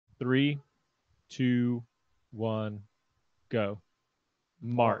3, 2, 1, go.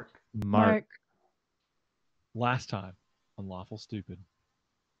 Mark. Mark. Last time on Lawful Stupid.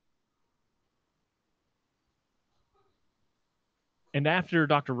 And after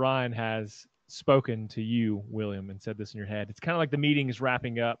Dr. Ryan has spoken to you, William, and said this in your head, it's kind of like the meeting is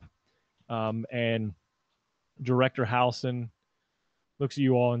wrapping up. And Director Howson looks at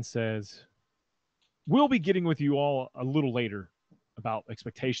you all and says, we'll be getting with you all a little later about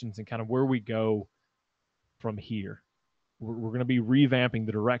expectations and kind of where we go from here. We're going to be revamping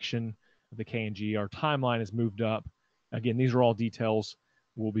the direction of the K&G. Our timeline has moved up. Again, these are all details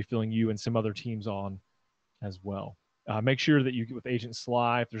we'll be filling you and some other teams on as well. Make sure that you get with Agent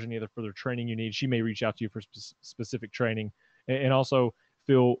Sly if there's any other further training you need. She may reach out to you for specific training. And also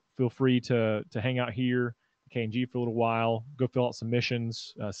feel free to hang out here, K&G, for a little while. Go fill out some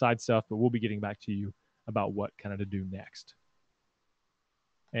missions, side stuff, but we'll be getting back to you about what kind of to do next.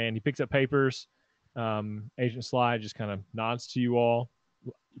 And he picks up papers. Agent Sly just kind of nods to you all,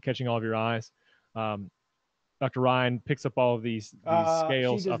 catching all of your eyes. Dr. Ryan picks up all of these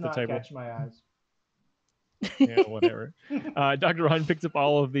scales off the table. She does not catch my eyes. Yeah, whatever. Dr. Ryan picks up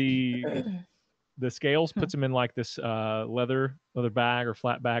all of the scales, puts them in like this leather bag or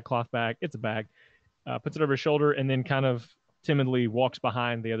flat bag, cloth bag. It's a bag. Puts it over his shoulder and then kind of timidly walks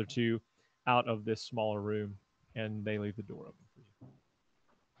behind the other two out of this smaller room, and they leave the door open for you.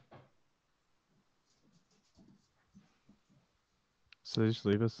 So they just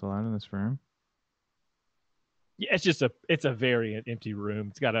leave us alone in this room? Yeah, it's a very empty room.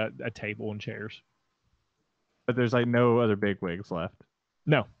 It's got a table and chairs. But there's like no other big wigs left.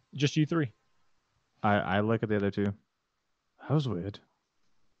 No, just you three. I look at the other two. That was weird.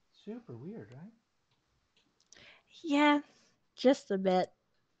 Super weird, right? Yeah, just a bit.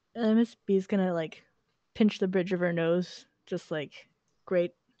 Miss B's gonna like pinch the bridge of her nose, just like,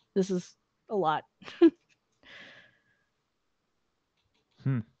 great, this is a lot.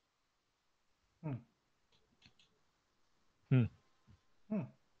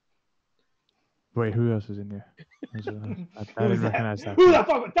 Wait, who else is in here? I didn't recognize that. Who the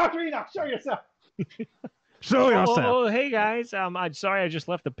fuck? Dr. Enoch, show yourself! Show yourself! Oh, hey guys. I'm sorry I just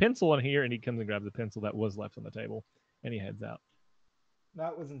left the pencil in here. And he comes and grabs the pencil that was left on the table. And he heads out.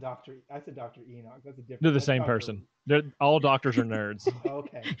 That wasn't Dr. I said Dr. Enoch. That's a different... They're the same person. All doctors are nerds.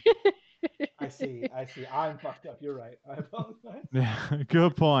 Okay. I see. I'm fucked up. You're right. I apologize. Yeah,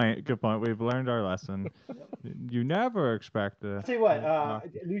 good point. We've learned our lesson. You never expect to... I'll tell you what.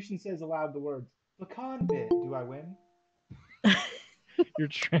 Lucian says aloud the words, "Pecan bit. Do I win?" You're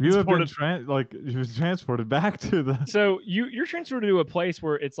transported. You have been you was transported back to the. So you're transported to a place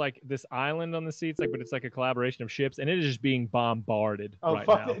where it's like this island on the seats, like, but it's like a collaboration of ships, and it is just being bombarded right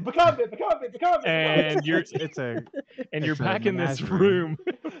fuck now. It. Pecan bit. And you're a back in this menagerie. room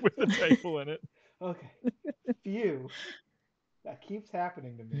with a table in it. Okay. Phew. That keeps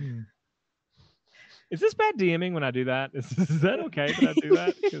happening to me. Is this bad DMing when I do that? Is that okay that I do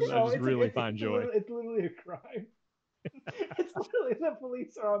that? Because I just really find joy. It's literally a crime. It's literally the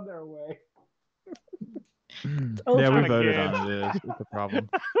police are on their way. Yeah, we voted on it. It's a problem.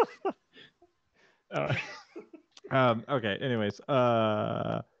 Okay. Anyways,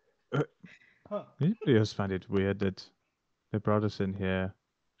 anybody else find it weird that they brought us in here,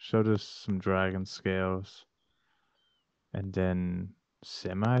 showed us some dragon scales, and then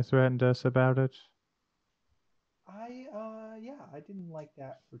semi-threatened us about it? I didn't like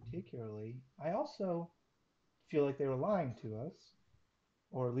that particularly. I also feel like they were lying to us,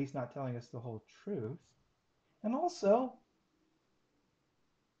 or at least not telling us the whole truth. And also,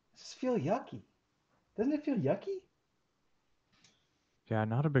 I just feel yucky. Doesn't it feel yucky? Yeah,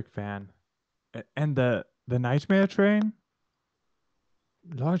 not a big fan. And the nightmare train?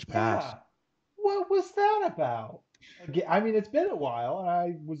 Large pass. Yeah. What was that about? Again, I mean, it's been a while, and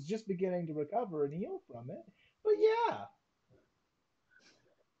I was just beginning to recover and heal from it. But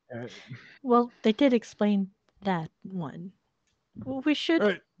yeah. Well, they did explain that one. Well, we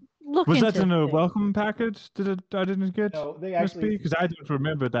should look Was into that in a things. welcome package? I didn't get? No, they actually... Because I don't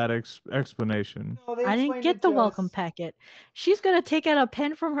remember that explanation. No, they I didn't explained get it the to welcome us. packet. She's gonna take out a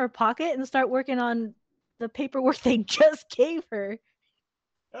pen from her pocket and start working on the paperwork they just gave her.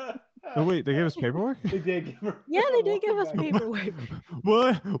 Oh wait, they gave us paperwork? They did give her. Yeah, they did give us paperwork.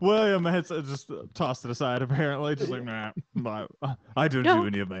 William has just tossed it aside. Apparently, just like nah, I don't do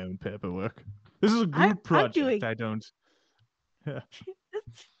any of my own paperwork. This is a group project. I don't. Yeah.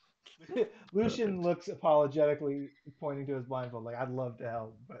 Lucian looks apologetically, pointing to his blindfold, like, "I'd love to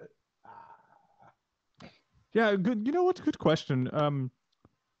help, but." Yeah, good. You know what? Good question.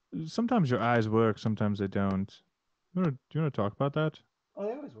 Sometimes your eyes work, sometimes they don't. Do you want to talk about that? Oh,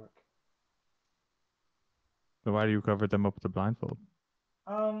 they always work. Then why do you cover them up with a blindfold?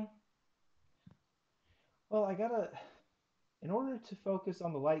 Well, in order to focus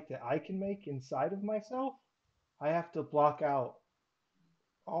on the light that I can make inside of myself, I have to block out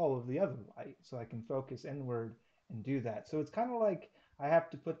all of the other light so I can focus inward and do that. So it's kind of like I have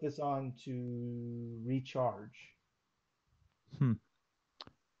to put this on to recharge. Hmm.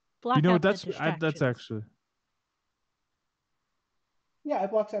 Block out the That's distractions. actually. Yeah,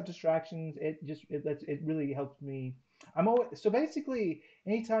 it blocks out distractions. It really helps me. I'm always so basically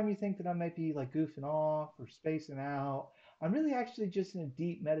anytime you think that I might be like goofing off or spacing out, I'm really actually just in a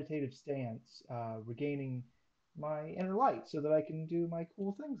deep meditative stance, regaining my inner light so that I can do my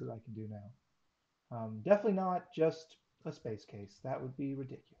cool things that I can do now. Definitely not just a space case. That would be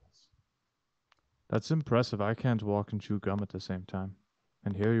ridiculous. That's impressive. I can't walk and chew gum at the same time,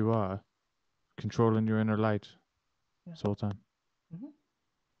 and here you are, controlling your inner light Yeah. this whole time.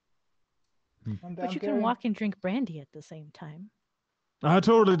 Hmm. But you can carrying. walk and drink brandy at the same time. A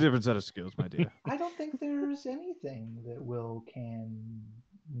totally different set of skills, my dear. I don't think there's anything that Will can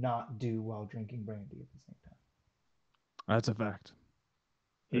not do while drinking brandy at the same time. That's a fact.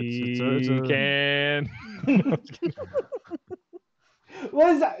 He can. What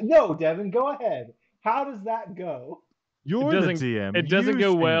is that? No, Devin, go ahead. How does that go? You're the DM. It doesn't You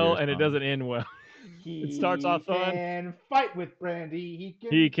go sing well, your and it song. doesn't end well. It starts off fun. And fight with brandy.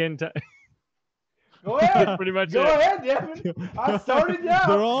 He can. Go ahead. That's pretty much Go it. ahead, Devin. I started now.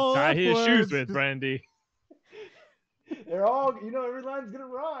 They're all Tie his shoes upwards. with brandy. They're all, every line's gonna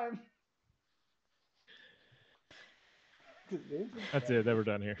rhyme. That's it. Then we're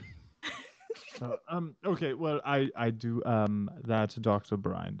done here. Okay. Well, I do. That's Dr.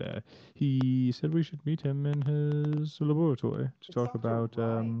 Brian there. He said we should meet him in his laboratory to It's talk Dr. about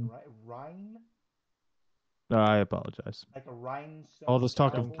Rhine, right? Rhine? No, I apologize. Like a rhinestone. All this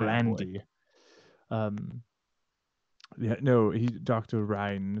talk of apple? brandy. Yeah, no, Dr.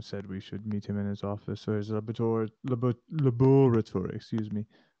 Ryan said we should meet him in his office or his laboratory, excuse me,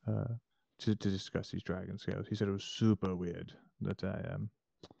 to discuss these dragon scales. He said it was super weird that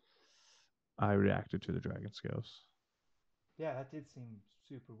I reacted to the dragon scales. Yeah, that did seem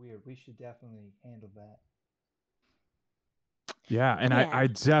super weird. We should definitely handle that. Yeah, and Yeah. I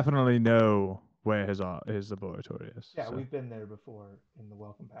definitely know where his laboratory is. Yeah, so. we've been there before in the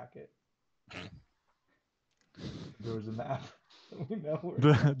welcome packet. There was a map. We know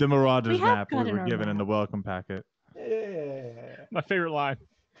where. The Marauders We have map we gotten were our given in the map. welcome packet. Yeah. My favorite line.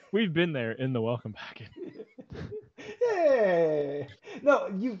 We've been there in the welcome packet. Yeah. No,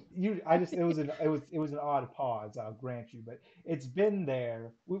 I just it was an odd pause, I'll grant you, but it's been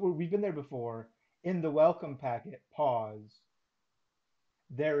there. We've been there before. In the welcome packet, pause.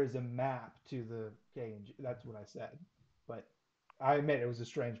 There is a map to the cage. That's what I said. But I admit it was a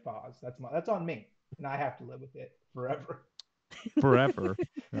strange pause. That's on me. And I have to live with it forever. Forever.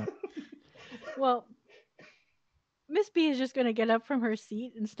 Yeah. Well, Miss B is just gonna get up from her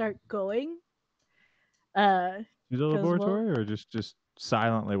seat and start going. To the 'Cause, well- laboratory or just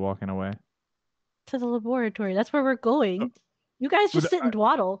silently walking away? To the laboratory. That's where we're going. You guys just But sit and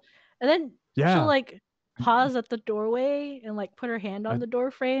dwaddle. And then Yeah. she'll like pause at the doorway and like put her hand on I- the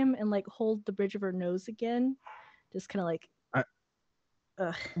door frame and like hold the bridge of her nose again. Just kind of like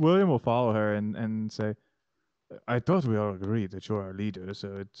ugh. William will follow her and say, I thought we all agreed that you're our leader,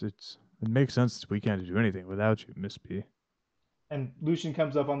 so it makes sense that we can't do anything without you, Miss B. And Lucian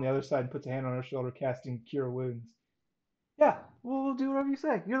comes up on the other side and puts a hand on her shoulder, casting Cure Wounds. Yeah, we'll do whatever you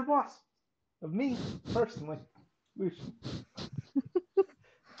say. You're the boss of me, personally, Lucian.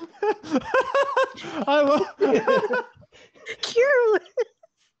 I love Cure.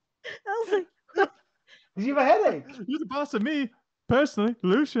 I was like, Did you have a headache? You're the boss of me, personally,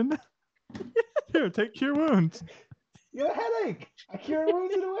 Lucian. Here, take Cure Wounds. You have a headache. I Cure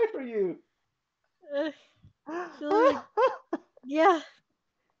Wounds it away for you. like, yeah.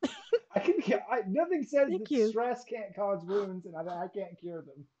 Nothing says Thank that you. stress can't cause wounds, and I can't cure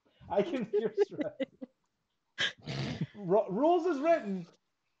them. I can cure stress. Rules is written.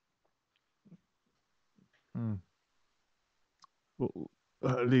 Well,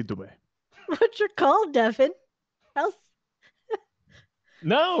 lead the way. What's your call, Devin? How's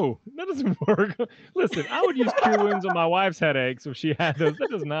No, that doesn't work. Listen, I would use Cure Wounds on my wife's headaches if she had those. That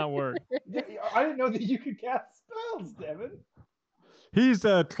does not work. I didn't know that you could cast spells, Devin. He's a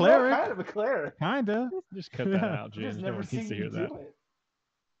You're cleric. kind of a cleric. Kinda. Just cut that out, I've James. just No never one needs seen to you hear do that. it.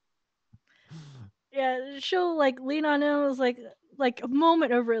 Yeah, she'll like lean on him. It was like a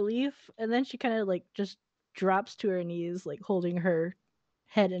moment of relief, and then she kind of like just drops to her knees, like holding her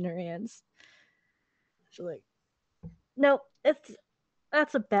head in her hands. She's like, "Nope,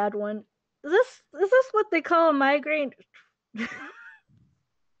 that's a bad one. Is this what they call a migraine?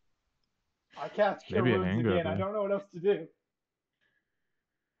 I cast Cure Maybe a Wounds again. I hangover. don't know what else to do.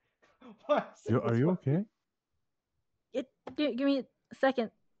 Are you okay? Give me a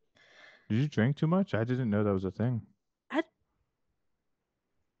second. Did you drink too much? I didn't know that was a thing.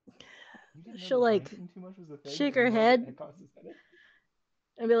 You didn't know She'll that like drinking too much was a thing? shake But you her know that head it causes headache?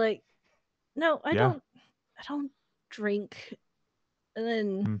 and be like, "No, I Yeah. don't drink." And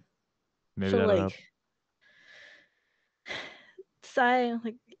then Hmm. Maybe she'll that'll help. like sigh,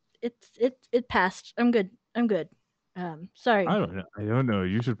 like it passed. I'm good. Sorry. I don't know. I don't know.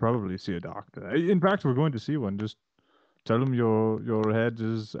 You should probably see a doctor. In fact, we're going to see one. Just tell him your head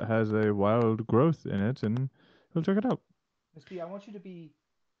has a wild growth in it, and he'll check it out. Miss B, I want you to be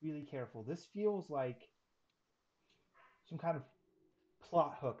really careful. This feels like some kind of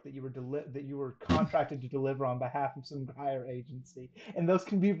plot hook that you were contracted to deliver on behalf of some higher agency, and those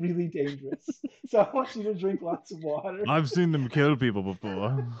can be really dangerous. So I want you to drink lots of water. I've seen them kill people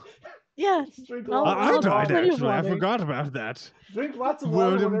before. Yeah, Just drink a I'll, lot I of I'll died water. plenty of actually. I water. forgot about that. Drink lots of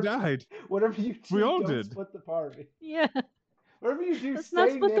water. William died. Whatever you do, We all don't did. split the party. Yeah, Whatever you do, let's not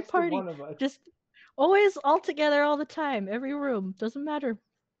stay split the next to party. one of us. Just always all together all the time, every room. Doesn't matter.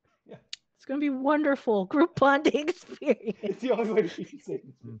 Yeah. It's gonna be wonderful group bonding experience. It's the only way to keep you safe.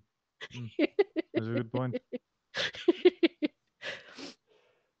 That's a good point.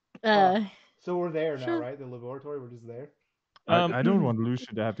 So we're there now, sure. right? The laboratory. We're just there. I don't want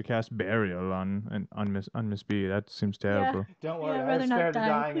Lucian to have to cast burial on Miss B. That seems terrible. Don't worry, I'd I rather have not spared the die.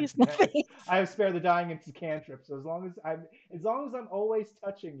 dying. Please, no thanks. I have spared the dying into cantrip. So as long as I'm always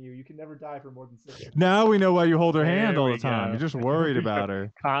touching you, you can never die for more than 6 seconds. Now we know why you hold her There hand all we the time. go. You're just worried about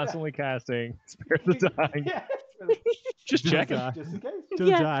her. Constantly casting. Spare the dying. Yeah, Just Don't checking. die. just in case. Don't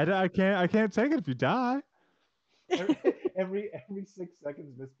Yeah. die. I can't take it if you die. Every 6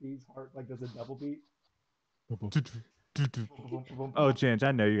 seconds, Miss B's heart like does a double beat. Oh, Ginge,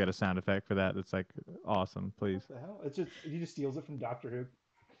 I know you got a sound effect for that. That's like awesome. Please. What the hell? It's just he just steals it from Doctor Who.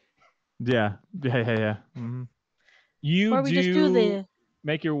 Yeah. Mm-hmm. You Or we just do the.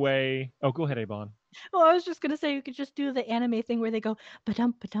 make your way. Oh, go ahead, Avon. Oh, I was just gonna say you could just do the anime thing where they go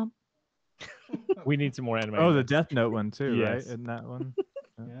ba-dum ba-dum. We need some more anime. Oh, the Death Note one too, Yes. right? Isn't that one?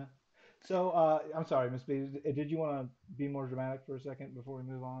 Yeah. So I'm sorry, Miss B. Did you want to be more dramatic for a second before we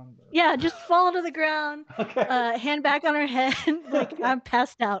move on? Yeah, just fall to the ground. Okay. Hand back on her head, like Okay. I'm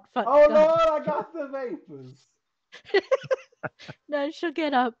passed out. Fuck. Oh go ahead. Lord, I got the vapors. No, she'll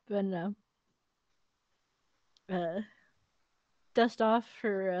get up and dust off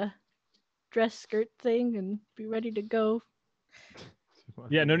her dress skirt thing and be ready to go.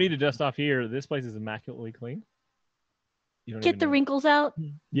 Yeah, no need to dust off here. This place is immaculately clean. You don't Get even the need- wrinkles out.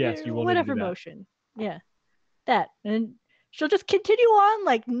 Yes, you will need to Whatever do that. motion. Yeah, that, and she'll just continue on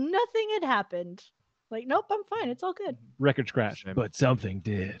like nothing had happened. Like, nope, I'm fine. It's all good. Record scratch, Same. but something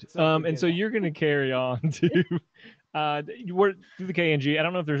did. Something And did so happen. you're going to carry on to we're through the KNG. I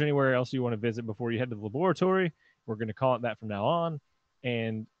don't know if there's anywhere else you want to visit before you head to the laboratory. We're going to call it that from now on,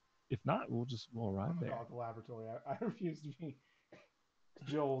 and if not, we'll arrive I'm gonna there. call it the laboratory. I refuse to be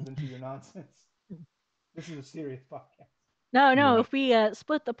cajoled into your nonsense. This is a serious podcast. No, You're right. if we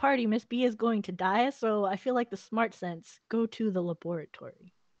split the party, Miss B is going to die. So I feel like the smart sense, go to the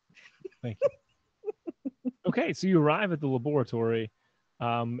laboratory. Thank you. Okay, so you arrive at the laboratory,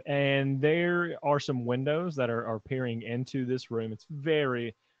 and there are some windows that are peering into this room. It's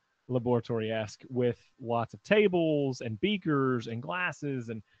very laboratory-esque with lots of tables and beakers and glasses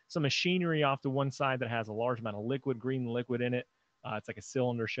and some machinery off to one side that has a large amount of liquid, green liquid in it. It's like a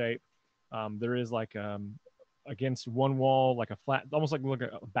cylinder shape. There is like against one wall, like a flat, almost like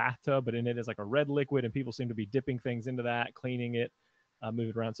a bathtub, but in it is like a red liquid, and people seem to be dipping things into that, cleaning it,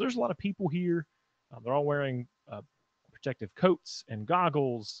 moving around. So there's a lot of people here. They're all wearing protective coats and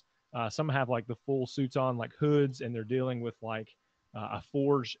goggles. Some have like the full suits on, like hoods, and they're dealing with like a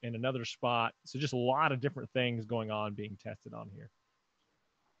forge in another spot. So just a lot of different things going on being tested on here.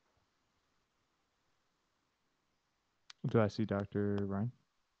 Do I see Dr. Ryan?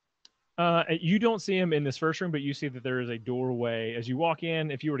 You don't see him in this first room, but you see that there is a doorway. As you walk in,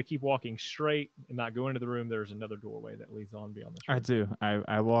 if you were to keep walking straight and not go into the room, there's another doorway that leads on beyond this room. I do.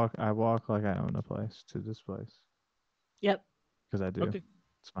 I walk like I own a place to this place. Yep. Because I do. Okay.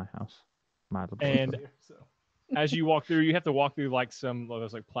 It's my house. My And Here, so. as you walk through, you have to walk through like some of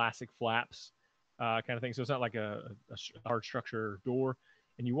those like plastic flaps kind of thing. So it's not like a hard structure door.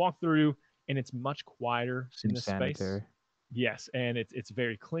 And you walk through, and it's much quieter in seems this sanitary. space. Yes, and it's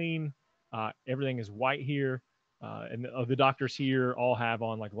very clean. Everything is white here, and the doctors here all have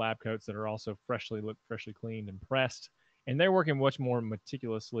on like lab coats that are also freshly cleaned and pressed. and they're working much more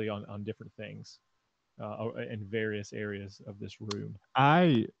meticulously on different things in various areas of this room.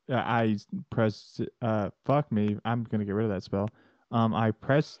 I pressed fuck me. I'm gonna get rid of that spell. I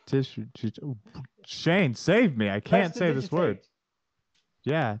pressed tissue. Shane, save me! I can't say this word. Prestidigitate.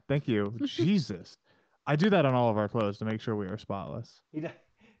 Yeah, thank you. Jesus, I do that on all of our clothes to make sure we are spotless.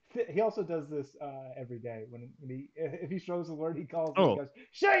 He also does this every day. When he if he struggles with a word, he calls me. He Oh. goes,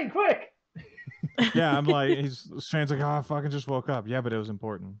 Shane, quick! Yeah, I'm like, Shane's like, oh, I fucking just woke up. Yeah, but it was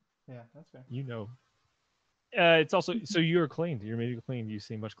important. Yeah, that's fair. You know, it's also so you're cleaned. You're immediately cleaned. You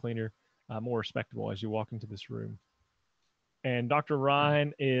seem much cleaner, more respectable as you walk into this room. And Dr.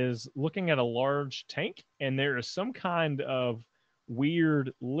 Ryan is looking at a large tank, and there is some kind of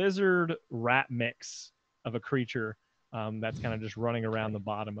weird lizard rat mix of a creature that's kind of just running around the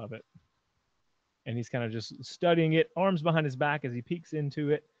bottom of it. And he's kind of just studying it, arms behind his back as he peeks into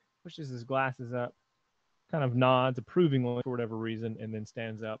it, pushes his glasses up, kind of nods approvingly for whatever reason, and then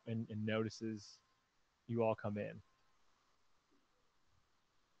stands up and notices you all come in.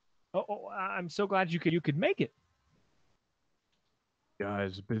 Oh, I'm so glad you could make it. Yeah,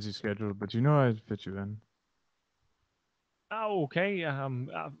 it's a busy schedule, but you know I'd fit you in. Oh, okay.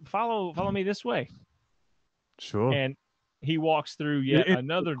 Follow me this way. Sure. And he walks through yet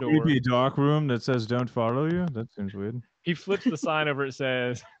another door. Creepy dark room that says "Don't follow you." That seems weird. He flips the sign over. It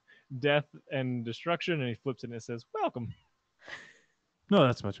says "Death and Destruction," and he flips it and it says "Welcome." No,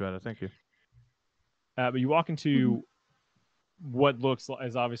 that's much better. Thank you. But you walk into what looks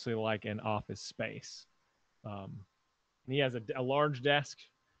is obviously like an office space. He has a large desk,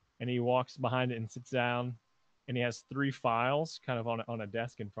 and he walks behind it and sits down, and he has 3 files kind of on a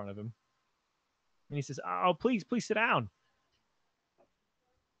desk in front of him. And he says, "Oh, please sit down."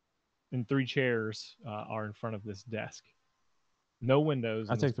 And 3 chairs are in front of this desk. No windows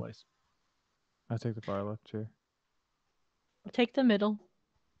in this place. I take the far left chair. I'll take the middle.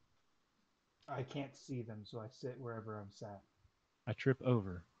 I can't see them, so I sit wherever I'm sat. I trip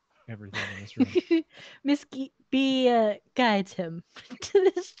over everything in this room. Miss B guides him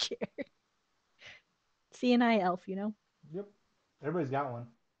to this chair. CNI elf, you know? Yep. Everybody's got one.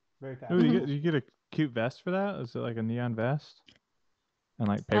 Very fast. Oh, you get a cute vest for that? Is it like a neon vest? And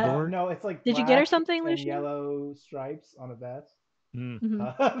like paperwork? No, it's like Did you get her black something, and Lucian? yellow stripes on a vest.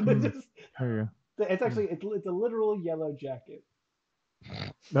 Mhm. There you It's actually it's a literal yellow jacket.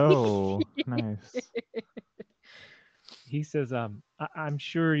 go. Oh, nice. He says, I'm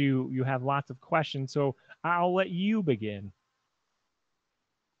sure you have lots of questions, so I'll let you begin.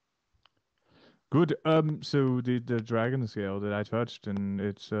 Good. So the dragon scale that I touched and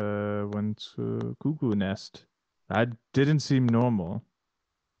it went cuckoo nest. That didn't seem normal.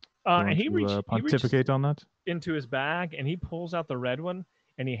 And he reaches pontificate on that? into his bag and he pulls out the red one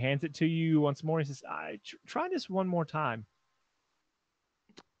and he hands it to you once more. He says, try this one more time.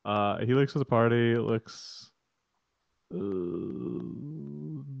 He looks at the party, looks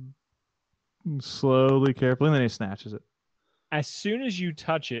slowly, carefully, and then he snatches it. As soon as you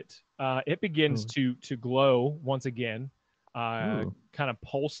touch it, it begins to glow once again, kind of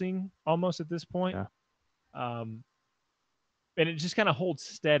pulsing almost at this point. Yeah. And it just kind of holds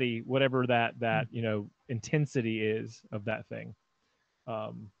steady, whatever that intensity is of that thing.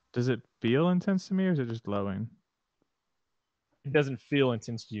 Does it feel intense to me, or is it just glowing? It doesn't feel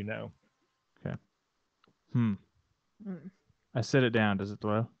intense to you, no. Okay. I set it down. Does it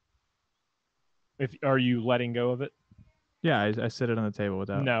glow? Are you letting go of it? Yeah, I set it on the table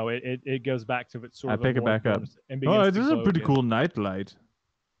without. No, it goes back to its sort of. I pick it back up. And oh, this is a pretty cool nightlight.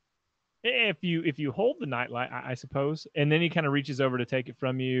 If you hold the nightlight, I suppose, and then he kind of reaches over to take it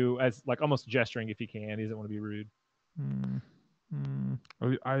from you as like almost gesturing if he can. He doesn't want to be rude.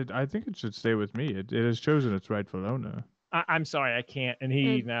 I think it should stay with me. It has chosen its rightful owner. I'm sorry, I can't. And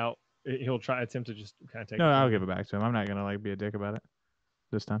he'll attempt to just kind of take. No, I'll give it back to him. I'm not gonna be a dick about it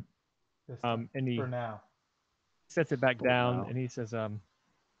this time. And he for now sets it back down and he says,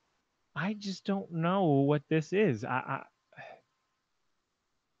 I just don't know what this is.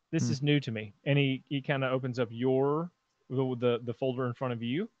 This is new to me. And he kind of opens up the folder in front of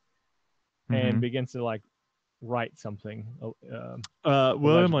you and begins to like write something.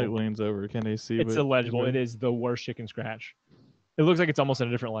 William leans over. Can he see? It's illegible. It is the worst chicken scratch. It looks like it's almost in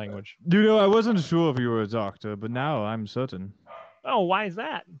a different language. I wasn't sure if you were a doctor, but now I'm certain. Oh, why is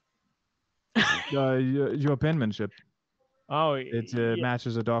that? Your penmanship. Oh, it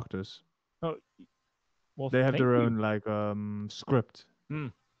matches a doctor's. Oh, well, they have their own script.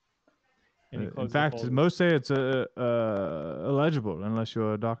 In fact, most say it's illegible unless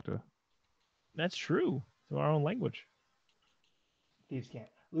you're a doctor. That's true. To our own language. Thieves can't.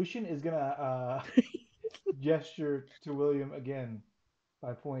 Lucian is gonna gesture to William again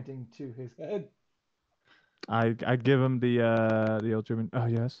by pointing to his head. I give him the old German. Oh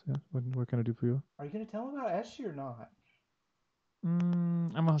yes, yeah. What can I do for you? Are you going to tell him about Eshi or not?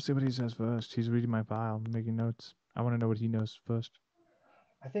 I'm gonna see what he says first. He's reading my file, making notes. I want to know what he knows first.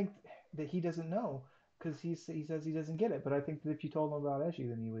 I think that he doesn't know because he says he doesn't get it. But I think that if you told him about Eshi,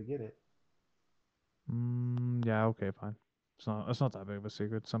 then he would get it. Yeah, okay, fine. It's not that big of a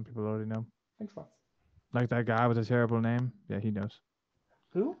secret. Some people already know. Thanks, Fox. Like that guy with a terrible name. Yeah, he knows.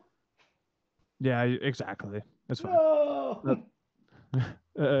 Who? Yeah, exactly. It's fine. No.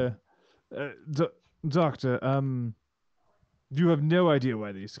 Uh, Doctor, you have no idea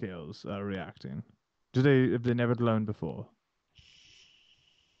why these scales are reacting. Have they never learned before?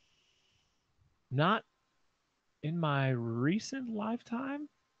 Not in my recent lifetime.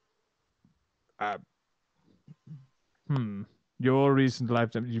 Uh, Your recent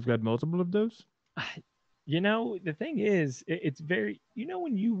lifetime, you've got multiple of those? The thing is, it's very,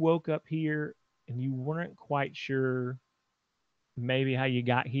 when you woke up here and you weren't quite sure maybe how you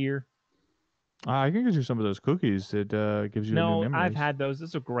got here. I can get you some of those cookies. It gives you new No, memories. I've had those.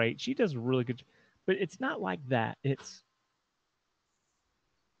 Those are great. She does a really good, but it's not like that.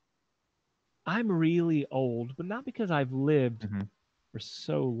 I'm really old, but not because I've lived Mhm. for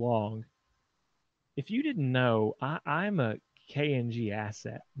so long. If you didn't know, I'm a KNG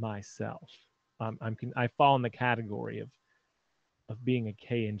asset myself. I fall in the category of being a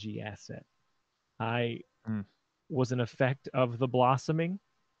KNG asset. I Mm. was an effect of the blossoming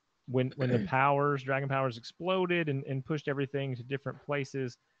when the dragon powers exploded and pushed everything to different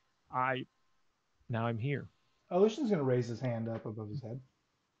places. Now I'm here. Lucian's going to raise his hand up above his head.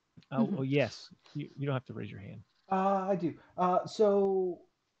 Oh yes, you don't have to raise your hand. I do. So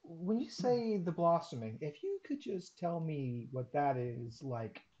when you say the blossoming, if you could just tell me what that is,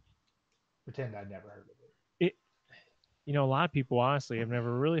 like, pretend I'd never heard of it. A lot of people honestly have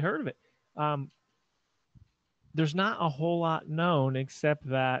never really heard of it. There's not a whole lot known except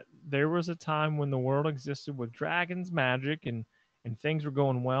that there was a time when the world existed with dragons, magic, and things were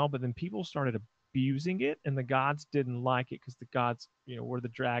going well, but then people started abusing it, and the gods didn't like it because the gods, were the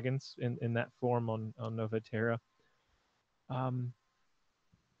dragons in that form on Nova Terra.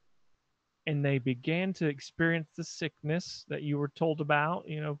 And they began to experience the sickness that you were told about.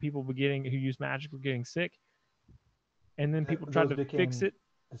 People who use magic were getting sick, and then people tried Those to fix became it.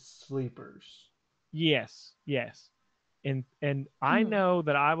 the sleepers. Yes, and I know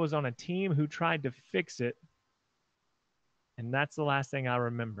that I was on a team who tried to fix it, and that's the last thing I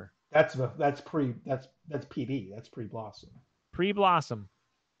remember. That's PD. That's pre Blossom. Pre-Blossom,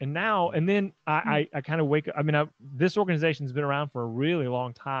 and then I kind of wake up. I mean, this organization's been around for a really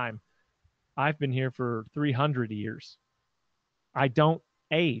long time. I've been here for 300 years. I don't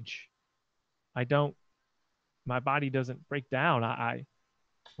age. I don't. My body doesn't break down.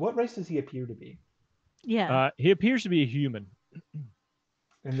 What race does he appear to be? Yeah. He appears to be a human.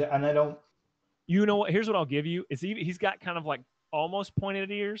 And I don't. You know what? Here's what I'll give you. He's got kind of like almost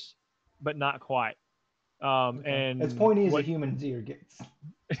pointed ears, but not quite. Okay. And as pointy as a human's ear gets.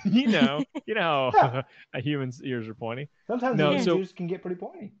 a human's ears are pointy. Sometimes a human's ears can get pretty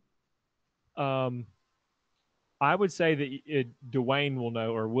pointy. I would say that Dwayne will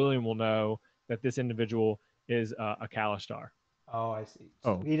know, or William will know, that this individual is a Kalistar. Oh, I see.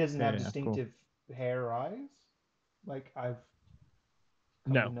 So he doesn't have distinctive hair or eyes? Like I've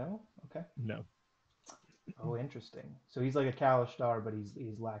come to know? Okay. No. Oh, interesting. So he's like a Kalistar, but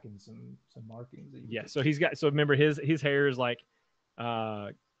he's lacking some markings. Yeah. So remember his hair is like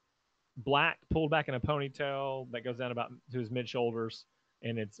black, pulled back in a ponytail that goes down about to his mid shoulders,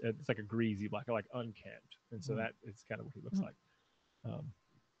 and it's like a greasy black, like unkempt, and so that is kind of what he looks like. Like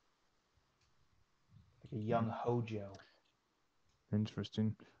a young Hojo.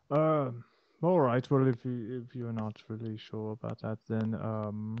 Interesting. All right. Well, if you're not really sure about that, then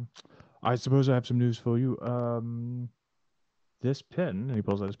I suppose I have some news for you. This pen, and he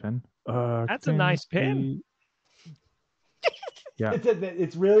pulls out his pen. That's a nice pen. Yeah,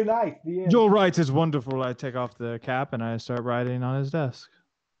 it's really nice. You're right. It's wonderful. I take off the cap and I start writing on his desk.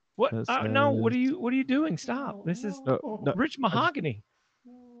 What? No. What are you doing? Stop. This is rich mahogany.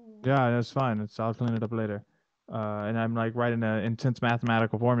 Yeah, that's fine. I'll clean it up later. And I'm like writing an intense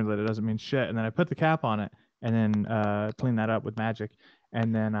mathematical formula that doesn't mean shit. And then I put the cap on it and then clean that up with magic.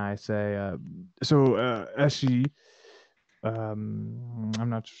 And then I say, Eshi, I'm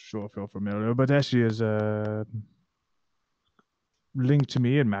not sure if you're familiar, but Eshi is linked to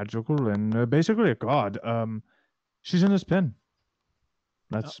me and magical and basically a god. She's in this pen.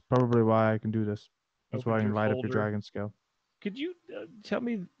 That's probably why I can do this. That's why I can light up your dragon scale. Could you tell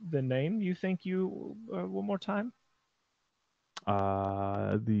me the name you think you one more time?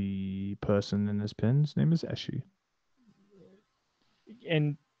 The person in this pin's name is Eshi.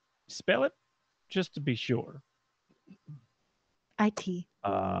 And spell it just to be sure. IT.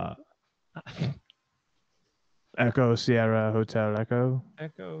 Echo Sierra Hotel Echo.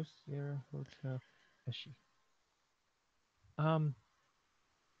 Echo Sierra Hotel Eshi.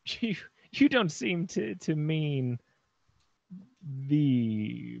 You you don't seem to mean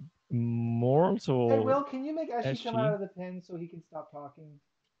the mortal. Hey, Will, can you make Eshi come Eshi? out of the pen so he can stop talking?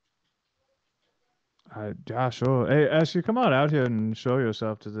 Yeah, sure. Hey, Eshi, come on out here and show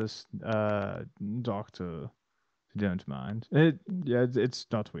yourself to this doctor. If you don't mind. It's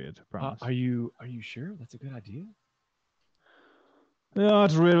not weird, I promise. Are you sure that's a good idea?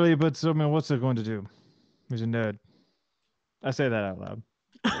 Not really, but I mean, what's it going to do? He's a nerd. I say that out loud.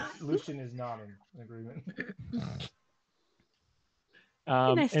 Lucian is nodding in agreement.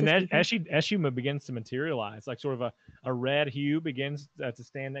 Nice And to as, see him. Eshima begins to materialize, like sort of a red hue begins to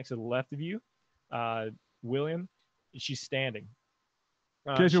stand next to the left of you, William. She's standing.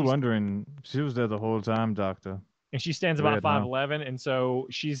 In case you're She's- wondering, she was there the whole time, Doctor. and she stands about Weird, huh? 5'11", and so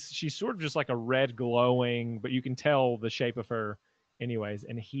she's sort of just like a red glowing, but you can tell the shape of her, anyways.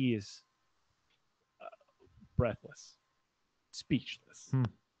 And he is breathless, speechless,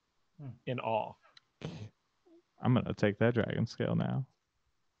 in awe. I'm gonna take that dragon scale now.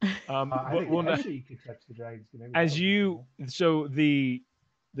 I think Well, no- Eshi could touch the dragon skin. Maybe as that would be you cool. so the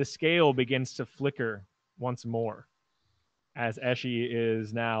scale begins to flicker once more as Eshi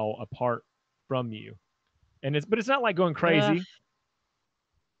is now apart from you, and it's not like going crazy.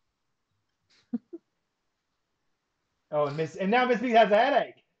 Oh, and now Miss B has a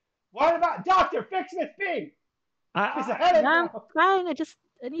headache. What about Doctor? Fix Miss B. She's a headache No, I'm now. fine.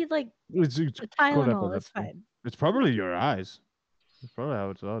 I need like It's a Tylenol. It's fine. It's probably your eyes. That's probably how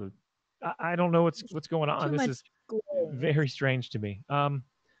it started. I don't know what's going on. Too This much is glowing. very strange to me.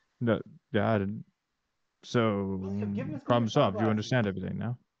 No, yeah, I didn't. So, William, give Miss B problem your solved. You sunglasses. understand everything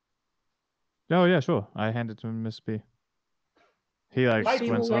now. Oh yeah, sure. I hand it to Miss B. He like Lights She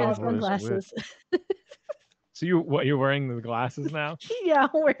went will wear silent. the What is sunglasses. So you're wearing the glasses now? Yeah,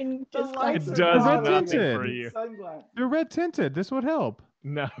 I'm wearing The just lights It are does gone. nothing Look at for his you. Sunglasses. They're red tinted. This would help.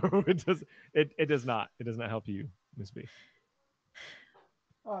 No, it does. It does not. It does not help you, Miss B.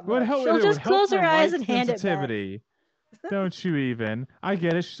 Oh, no. Would help. She'll It just would help close her my eyes light and hand it back. sensitivity. Don't you even? I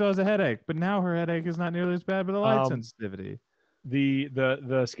get it. She still has a headache, but now her headache is not nearly as bad with the light sensitivity.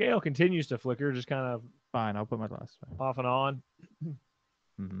 The scale continues to flicker, just kind of Fine, I'll put my glasses back. off and on.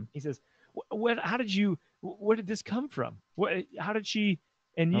 Mm-hmm. He says, "What? How did you? Where did this come from? What? How did she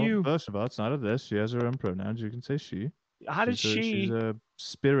and you? First of all, it's not of this. She has her own pronouns. You can say she. How did She's a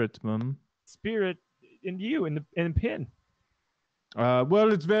spirit, mum. spirit and you in the pin?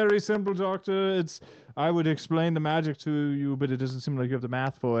 Well, it's very simple, Doctor. I would explain the magic to you, but it doesn't seem like you have the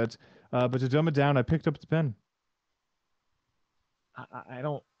math for it. But to dumb it down, I picked up the pen. I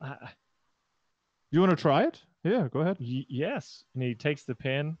don't. You want to try it? Yeah, go ahead. Yes." And he takes the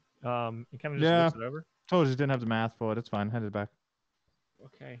pen. And kind of just Yeah. looks it over. Told you didn't have the math for it. It's fine. Hand it back.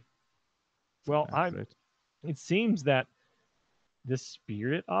 Okay. Well, That's right. it seems that the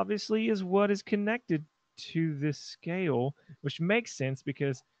spirit obviously is what is connected to this scale, which makes sense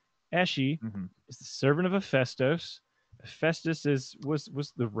because Eshi is the servant of Hephaestus. Hephaestus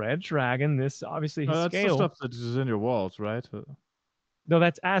was the red dragon. This obviously his That's the scale. stuff that is in your walls, right? No,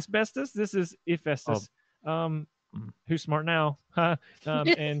 that's asbestos. This is Hephaestus. Who's smart now? Huh?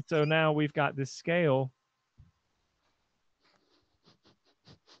 And so now we've got this scale.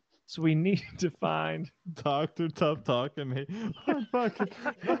 So we need to find. Doctor, tough talking me. I'm fucking.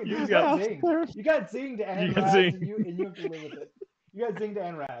 You got Zing. You got Zing to Anne You got Raz, Zing. and you have to live with it. You got Zing to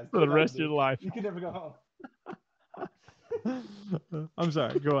Anne Raz. For the Don't rest like of your me. life. You can never go home. I'm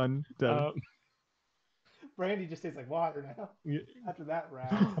sorry. Go on, Devin. Brandy just tastes like water now. After that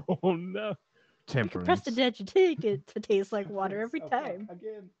rap. Oh no! You Temperance. can press the edge to take it to taste like water every Oh, fuck, time.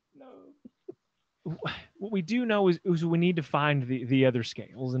 Again. No. What we do know is we need to find the other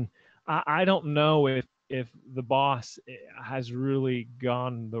scales, and I don't know if the boss has really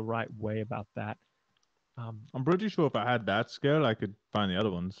gone the right way about that. I'm pretty sure if I had that scale, I could find the other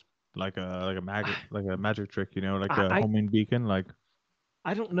ones, like a magic trick, like a homing beacon, like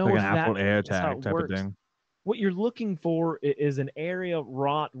I don't know an if Apple that Air is how tag it type works. of thing. What you're looking for is an area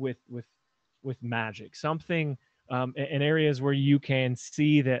wrought with magic, something in areas where you can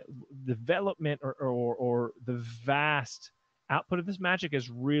see that development or the vast output of this magic has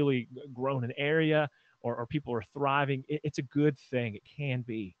really grown an area, or people are thriving. It's a good thing. It can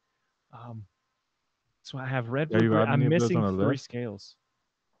be. So I have red, Yeah, blue, you green. got any I'm of those missing on the 3 list? scales.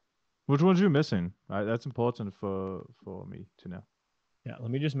 Which ones are you missing? That's important for me to know. Yeah,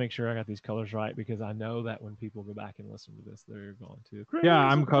 let me just make sure I got these colors right because I know that when people go back and listen to this, they're going to Yeah,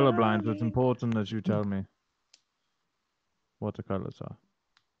 I'm colorblind, so it's crucify me. important that you tell me what the colors are.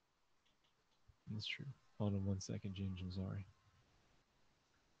 That's true. Hold on 1 second, Ginger. I'm sorry.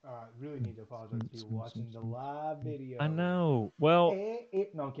 Really need to apologize to you watching the live video. I know. Well,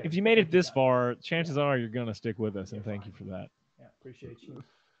 No, I'm kidding. if you made it Keep this going. far, chances are you're going to stick with us, and You're thank fine. you for that. Yeah, appreciate you.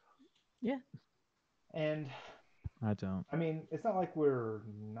 Yeah. And I don't. I mean, it's not like we're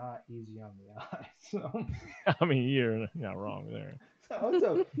not easy on the eyes. So, I mean, you're not wrong there. so it's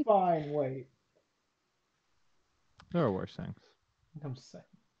a fine weight. There are worse things. I'm saying.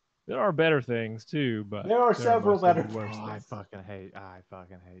 There are better things too, but There are several mostly better worse things. I things. fucking hate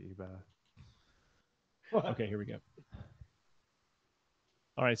you both. Okay, here we go.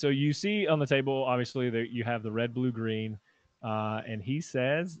 All right, so you see on the table, obviously, that you have the red, blue, green, and he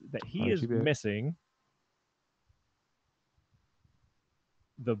says that he is RGB. missing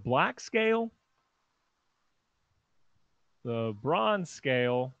the black scale, the bronze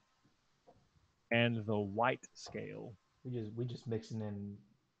scale, and the white scale. We just mixing in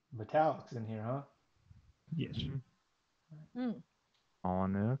metallics in here, huh? Yes. Mm.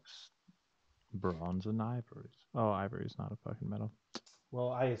 Onyx, bronze, and ivories. Oh, ivory is not a fucking metal.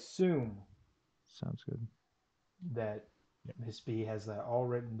 Well, I assume Sounds good. that Miss B has that all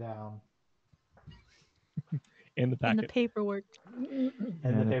written down. In the In the packet. paperwork. And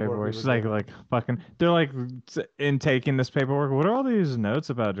the paperwork we She's were like, given. fucking. They're like in taking this paperwork. What are all these notes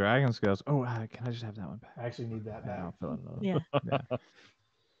about dragon scales? Oh, can I just have that one back? I actually need that Yeah, back. I'll fill it out. Yeah.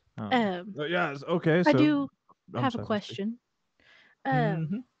 Yeah. Yeah. Okay. I So do I'm have a sorry, Miss B. question.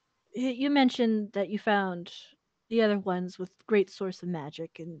 Mhm. You mentioned that you found the other ones with great source of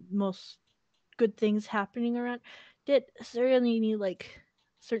magic and most good things happening around. Is there any like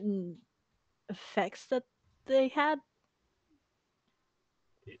certain effects that they had?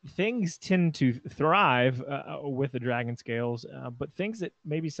 Things tend to thrive with the dragon scales, but things that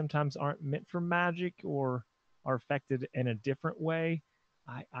maybe sometimes aren't meant for magic or are affected in a different way,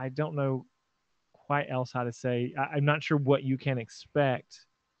 I don't know quite else how to say. I'm not sure what you can expect,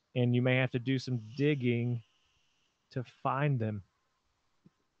 and you may have to do some digging to find them.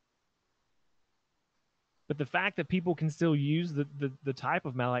 But the fact that people can still use the type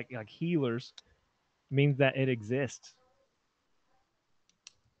of magic like healers means that it exists.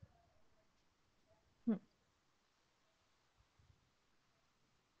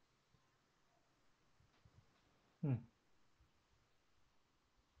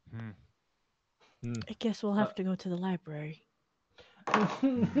 Hmm. I guess we'll have to go to the library.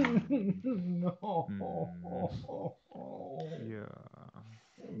 No. Yeah.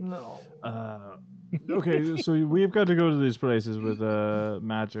 No. Okay, so we've got to go to these places with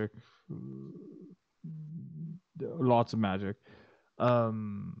magic, lots of magic.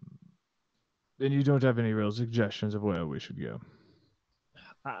 And you don't have any real suggestions of where we should go.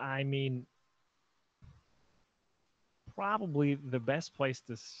 I mean, probably the best place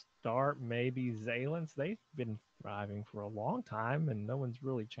to start maybe Zalen's. They've been thriving for a long time, and no one's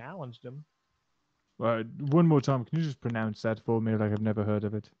really challenged them. One more time, can you just pronounce that for me like I've never heard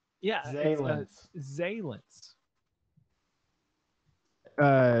of it? Yeah, Zalen's. it's Zalen's.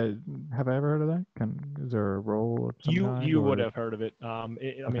 Have I ever heard of that? Is there a role of some kind? You would or- have heard of it. I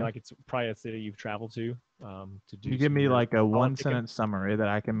mean, Okay. like it's probably a city you've traveled to do. You give some me weird like a politicking. one-sentence summary that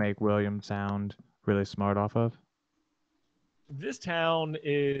I can make William sound really smart off of. This town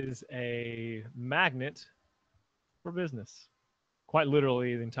is a magnet for business. Quite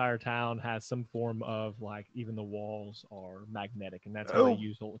literally, the entire town has some form of like even the walls are magnetic, and that's how they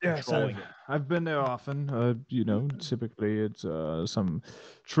use controlling it. I've been there often. Typically it's some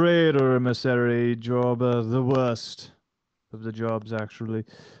trade or emissary job, the worst of the jobs actually.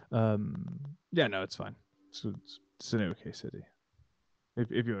 Yeah, no, it's fine. It's an okay city.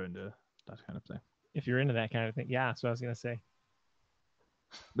 If you're into that kind of thing. If you're into that kind of thing, yeah. That's what I was gonna say.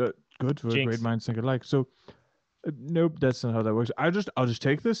 Good for a great Jinx. minds think alike. So, nope, that's not how that works. I'll just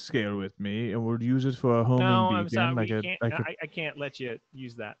take this scale with me, and we'll use it for a homing No, beacon. I'm sorry. Like We a, can't. like a, I can't let you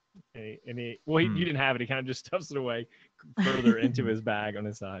use that. Well, Hmm. you didn't have it. He kind of just stuffs it away further into his bag on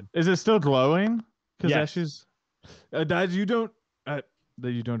his side. Is it still glowing? Because Yes. Ashes, that you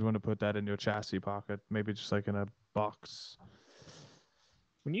don't want to put that in your chassis pocket. Maybe just like in a box.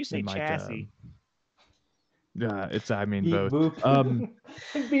 When you say It might, chassis, Yeah, I mean Beep both. boop.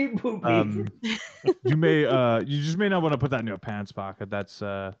 Beep boop beep. You just may not want to put that in your pants pocket. That's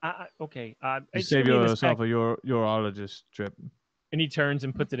okay. you It's save gonna be in this yourself pack. a urologist trip. And he turns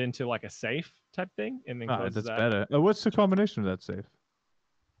and puts it into like a safe type thing, and then closes That's that. better. What's the combination of that safe?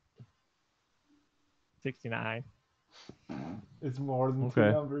 69 It's more than two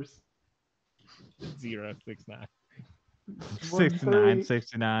Okay. numbers. 069. More than 69, three.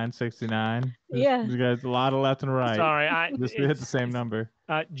 69, 69. Yeah. You guys a lot of left and right. Sorry, Just hit the same number.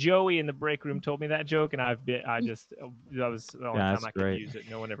 Joey in the break room told me that joke, and that was the only Yeah, time that's I could great. use it.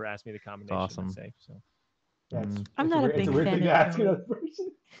 No one ever asked me the combination awesome. of safe. So Yeah, I'm not a it's big a weird fan thing to of ask Joey. another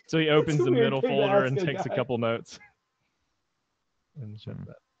person. so he opens It's a the weird middle thing to folder ask and a takes a guy. couple notes. And shuts Mm.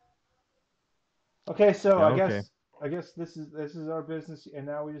 that. Okay, so Yeah, okay. I guess this is our business, and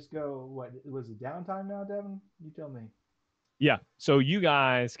now we just go. What was it? Downtime now, Devin? You tell me. Yeah. So you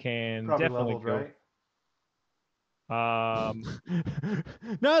guys can Probably definitely leveled, go. right?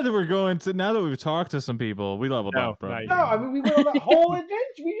 now that we've talked to some people, we leveled No, up, bro. no, No, I mean we went on that whole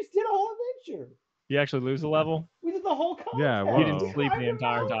adventure. We just did a whole adventure. You actually lose a level. We did the whole content. Yeah, You didn't whoa. sleep the climbed a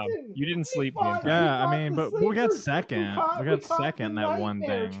entire time. mountain. You didn't We sleep the fought- entire we Yeah, I fought mean, the but we got sleepers. second. We got second the that one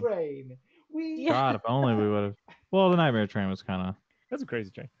nightmare thing. train. We Yeah. God, if only we would have. Well, the nightmare train was kind of. That's a crazy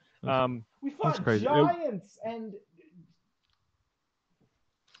train. we That's fought crazy. giants and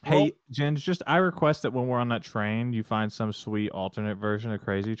Hey, Jen, I request that when we're on that train, you find some sweet alternate version of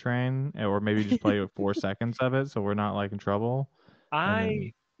Crazy Train, or maybe just play 4 seconds of it, so we're not like in trouble.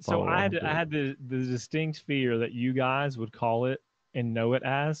 I follow along to I it. had the distinct fear that you guys would call it and know it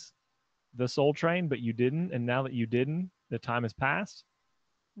as the Soul Train, but you didn't. And now that you didn't, the time has passed.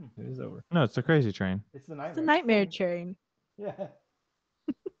 It is over. No, it's the Crazy Train. it's the nightmare. It's the nightmare train. train.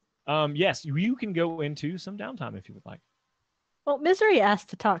 Yeah. Yes, you can go into some downtime if you would like. Well, Misery asked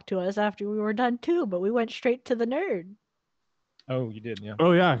to talk to us after we were done too, but we went straight to the nerd. Oh, you did, yeah.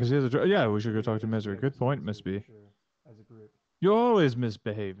 Oh yeah, because he has a. Yeah, we should go talk to Misery. Good point, Miss B. Sure, as a group. You're always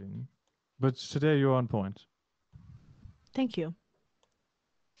misbehaving, but today you're on point. Thank you.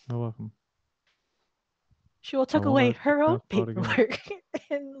 You're welcome. She will took won't away let you her own talk about it again. paperwork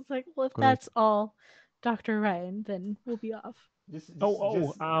and was like, "Well, if Great. that's all, Dr. Ryan, then we'll be off."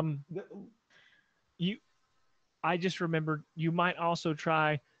 I just remembered you might also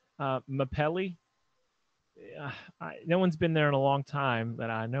try Mapelli. No one's been there in a long time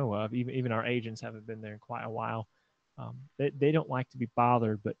that I know of. Even our agents haven't been there in quite a while. They don't like to be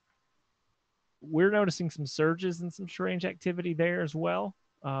bothered, but we're noticing some surges and some strange activity there as well,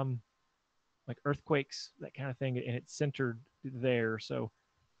 like earthquakes, that kind of thing, and it's centered there. So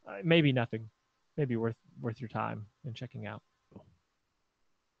maybe nothing, maybe worth your time in checking out.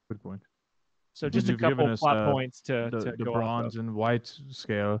 Good point. So just a You've given couple us, plot points to the go bronze off of. and white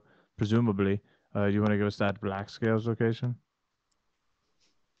scale, presumably. You want to give us that black scales location?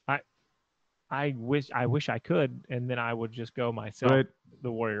 I wish I could, and then I would just go myself, Right.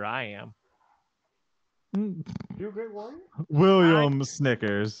 the warrior I am. You're a great warrior. William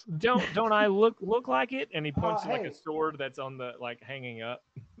Snickers. Don't I look like it? And he points to like Hey. a sword that's on the hanging up.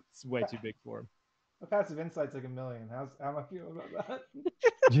 It's way too big for him. My passive insight's like 1,000,000. How am I feeling about that?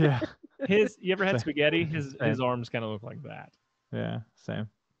 Yeah. You ever had Same. spaghetti? His Same. arms kind of look like that. Yeah, same.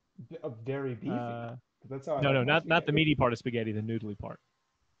 Very beefy. That's how I No, like no, my not the spaghetti. meaty part of spaghetti, the noodly part.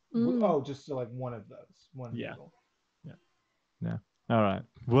 Mm. Oh, just so like one of those. One Yeah. noodle. Yeah. All right.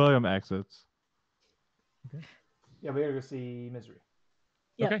 William exits. Yeah, we gotta go see Misery.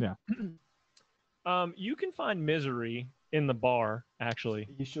 Yep. Okay. Yeah. You can find Misery in the bar, actually.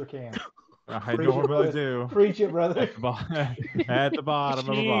 You sure can. I Preach it, normally brother. do. Preach it, brother. At the bottom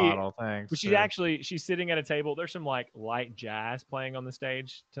of the bottle. Thanks. But she's sitting at a table. There's some like light jazz playing on the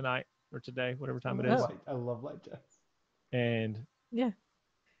stage tonight or today, whatever time it is. I love light jazz. And Yeah.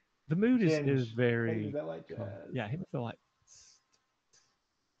 the mood is Ginge, very hit me that light jazz. yeah, hit me with the light.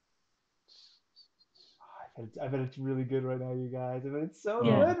 I bet it's really good right now, you guys. I bet it's so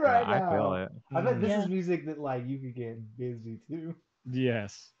Yeah. good right I now. feel it. I bet this Yeah. is music that like you could get busy to.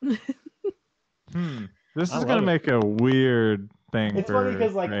 Yes. This I is love gonna it. make a weird thing. It's for funny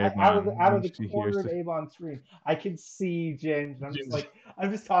because like Avon out of when the she hears corner of this. Avon's screen, I can see Jen. And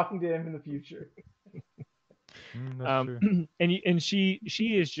I'm just talking to him in the future. That's true. And she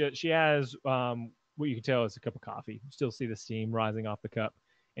has what you can tell is a cup of coffee. You still see the steam rising off the cup,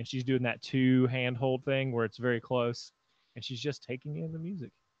 and she's doing that 2-hand hold thing where it's very close, and she's just taking in the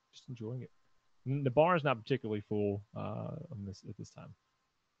music, just enjoying it. And the bar is not particularly full at this time.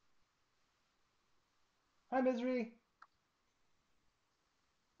 Hi, Misery.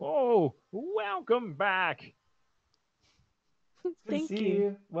 Oh, welcome back. It's good Thank to see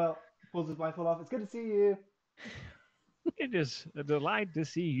you. Well, pulls his blindfold off. It's good to see you. It is a delight to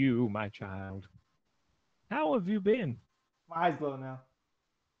see you, my child. How have you been? My eyes glow now.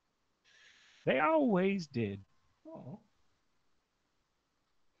 They always did. Oh.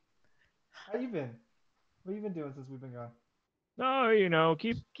 How you been? What you been doing since we've been gone? Oh,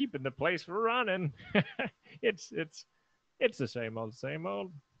 keeping the place running. it's the same old.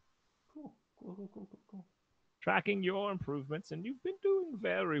 Cool. Cool. Cool. Cool. Cool. Cool. Tracking your improvements, and you've been doing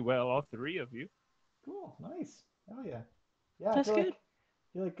very well, all three of you. Cool. Nice. Hell yeah. Yeah. That's good.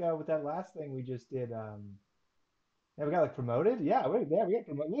 I feel like with that last thing we just did, yeah, we got like promoted. Yeah. Yeah, we got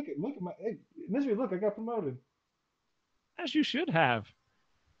promoted. Look at my hey, misery. Look, I got promoted. As you should have.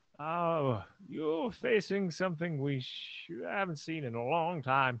 Oh, you're facing something we haven't seen in a long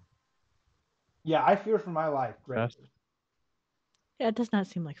time. Yeah, I fear for my life Yes. greatly. Yeah, it does not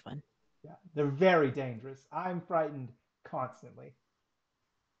seem like fun. Yeah, they're very dangerous. I'm frightened constantly.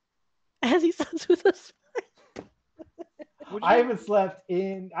 As he says with us. Would I you? haven't slept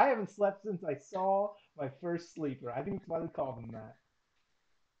in. I haven't slept since I saw my first sleeper. I think that's why they call them that.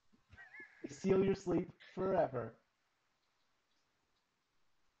 They steal your sleep forever.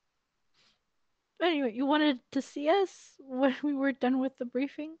 Anyway, you wanted to see us when we were done with the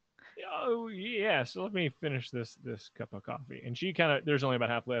briefing? Oh yeah. So let me finish this cup of coffee. And she kind of there's only about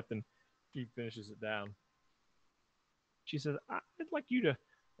half left, and she finishes it down. She says, "I'd like you to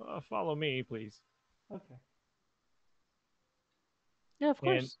follow me, please." Okay. Yeah, of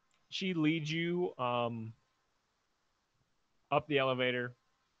And course. she leads you up the elevator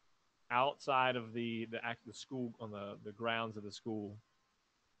outside of the school on the grounds of the school,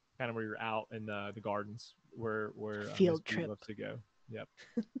 kind of where you're out in the gardens where Miss Field B trip. loves to go. Yep.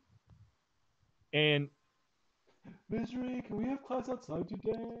 And Misery, can we have class outside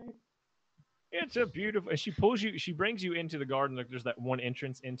today? it's a beautiful. And she pulls you. She brings you into the garden. Like there's that one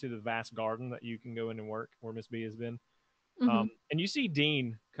entrance into the vast garden that you can go in and work where Miss B has been. Hmm. And you see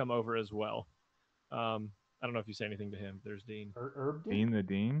Dean come over as well. I don't know if you say anything to him. There's Dean. Herb Dean the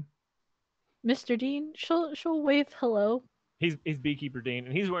Dean. Mr. Dean, she'll wave hello. He's beekeeper Dean,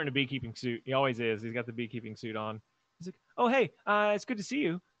 and he's wearing a beekeeping suit. He always is. He's got the beekeeping suit on. He's like, "Oh hey, it's good to see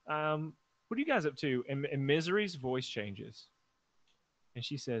you. What are you guys up to?" And Misery's voice changes, and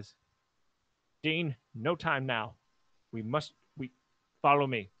she says, "Dean, no time now. We follow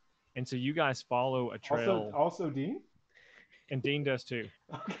me." And so you guys follow a trail, Also Dean? and Dean does too.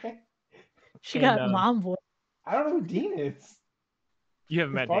 Okay. She And got mom voice. I don't know who Dean is. you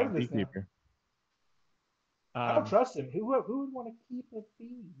haven't He's met part Dean. of this now. Beekeeper. I don't Um, trust him. Who would want to keep a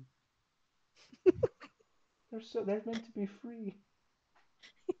bee? They're meant to be free.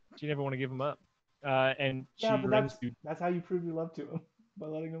 you never want to give him up. And Yeah, she but brings you. that's how you prove your love to him, by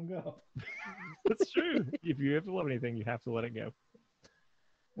letting him go. That's true. If you have to love anything, you have to let it go.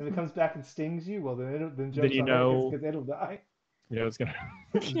 And if it comes back and stings you, well then Then joke's you on it know, because it'll die. it's gonna.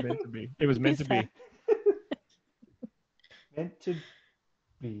 It was meant to be. It was meant to be. Meant to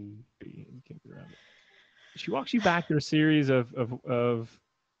be. You can't get around it. She walks you back through a series of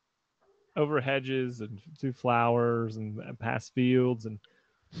over hedges and through flowers and past fields, and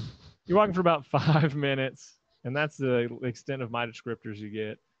you're walking for about 5 minutes, and that's the extent of my descriptors you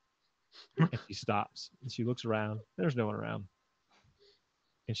get. And she stops and she looks around. There's no one around,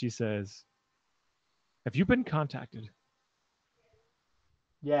 and she says, "Have you been contacted?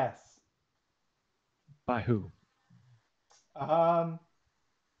 Yes. By who?" Um.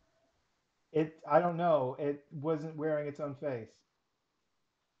 I don't know. It wasn't wearing its own face.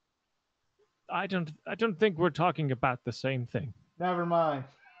 I don't think we're talking about the same thing. Never mind.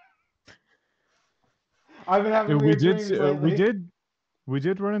 I've been having We weird did. dreams lately. We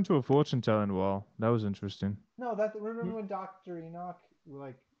did run into a fortune telling wall. That was interesting. No, remember when Dr. Enoch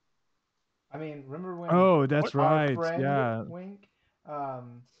remember when Oh, that's our right. friend Yeah. Wink The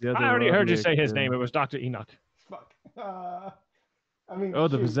I other already heard you lovely say his kid. name. It was Dr. Enoch. fuck. I mean Oh,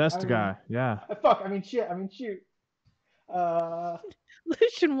 the shoot. possessed guy. Yeah. Fuck, I mean shit, I mean shoot. Uh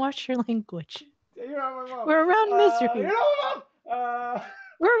Lucian, watch your language. you're not my mom. We're around misery. You're not my mom.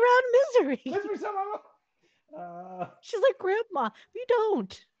 We're around misery. Misery's not my mom. She's like grandma. We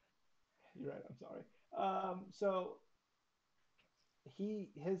don't. You're right, I'm sorry. So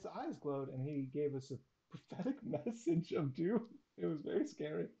his eyes glowed and he gave us a prophetic message of doom. It was very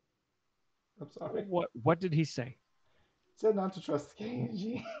scary. I'm sorry. What did he say? Said not to trust the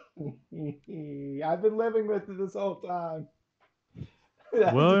KNG. I've been living with it this whole time.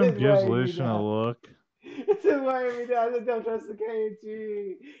 That's William his gives weighing me Lucian a down. look. It's his weighing me down. It said don't trust the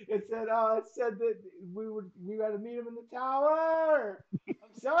KNG. It said that we had to meet him in the tower. I'm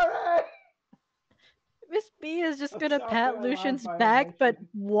sorry. Miss B is just I'm gonna sorry, pat I Lucian's lost my back, but emotion.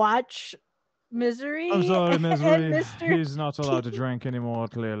 watch misery. I'm sorry, and Misery. Mr. He's not allowed to drink anymore,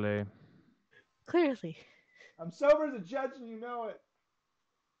 clearly. Clearly. I'm sober as a judge and you know it.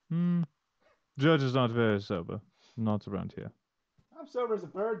 Judge is not very sober. Not around here. I'm sober as a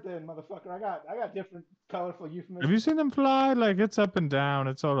bird, then, motherfucker. I got different colorful euphemisms. Have you seen them fly? Like it's up and down.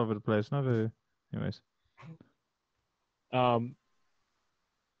 It's all over the place. Anyways. And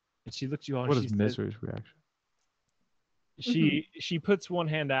she looks you on. What She is says, Misery's reaction? she puts one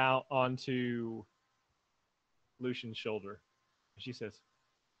hand out onto Lucian's shoulder. She says,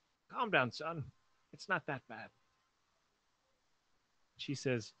 "Calm down, son. It's not that bad." She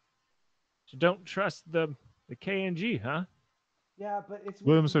says, "So don't trust the KNG, huh?" Yeah, but it's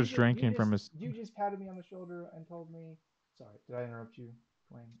William you starts just- drinking from his. You just patted me on the shoulder and told me. Sorry, did I interrupt you,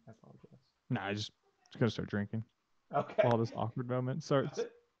 Dwayne? I apologize. Nah, I just gonna start drinking. Okay. All this awkward moment starts.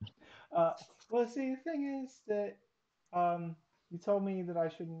 Well, see, the thing is that you told me that I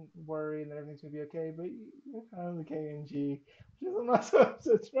shouldn't worry and that everything's gonna be okay, but you're kind of the KNG, which is I'm not supposed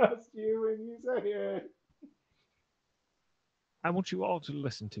to trust you when you say it. I want you all to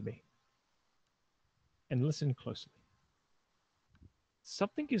listen to me. And listen closely.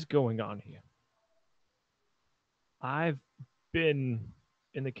 Something is going on here. I've been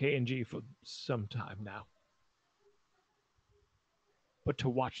in the KNG for some time now. But to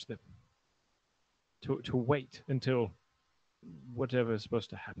watch them, to wait until whatever is supposed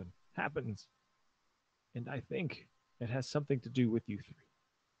to happen happens. And I think it has something to do with you three.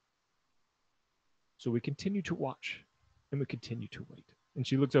 So we continue to watch and we continue to wait. And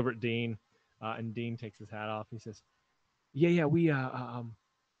she looks over at Dean, and Dean takes his hat off. He says, "Yeah, we're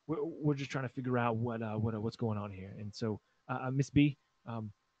just trying to figure out what's going on here." And so, Miss B,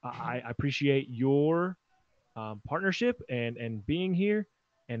 I appreciate your partnership and being here,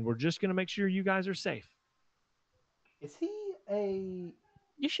 and we're just gonna make sure you guys are safe. Is he a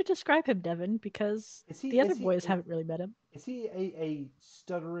You should describe him, Devin, because Is he- the other is he- boys is- haven't really met him. is he a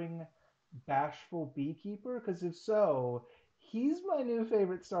stuttering, bashful beekeeper? Because if so, he's my new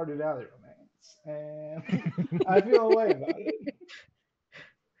favorite Stardew Valley romance, and I feel a way about it.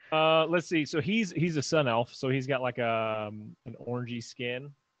 Let's see. So he's a sun elf, so he's got like an orangey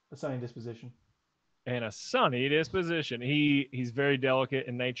skin A sunny disposition. and a sunny disposition. He's very delicate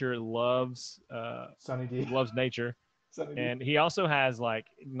in nature, loves Sunny D. loves nature. Sunny D. And he also has, like,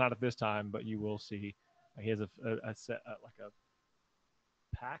 not at this time, but you will see, he has a set like a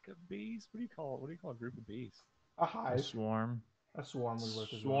pack of bees. What do you call it? What do you call a group of bees? A A hive. swarm. A swarm would work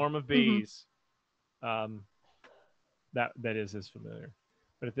as well. Swarm of bees. That is his familiar.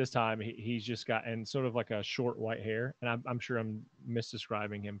 But at this time, he's just got and sort of like a short white hair, and I'm sure I'm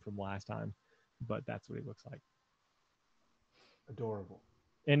misdescribing him from last time, but that's what he looks like. Adorable.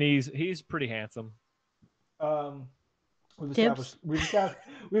 And he's pretty handsome. We've Dibs.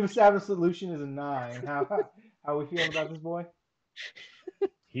 established that Lucian is a 9. How we feeling about this boy?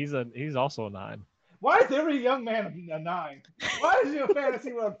 He's also a 9. Why is every young man a 9? Why is your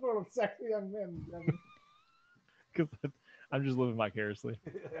fantasy world full of sexy young men, Devin? Because I'm just living vicariously.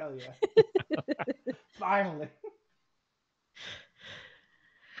 Hell yeah. Finally.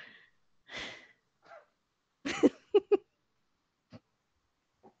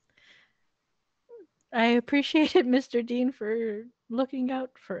 I appreciated Mr. Dean for looking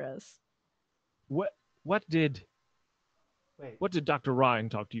out for us. What did Wait, Dr. Ryan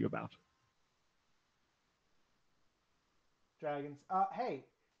talk to you about? dragons. Hey,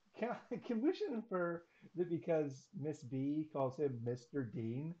 can we infer that because Miss B calls him Mr.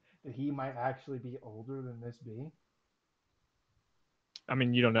 Dean, that he might actually be older than Miss B? I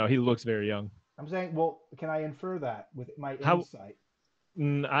mean, you don't know. He looks very young. I'm saying, well, can I infer that with my How- insight?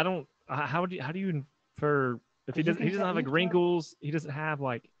 I don't. How do you infer if he 'Cause you doesn't? He can doesn't tell- have like you can- wrinkles. He doesn't have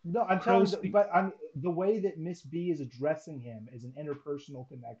like. No, I'm Crow's telling, feet. but the way that Miss B is addressing him is an interpersonal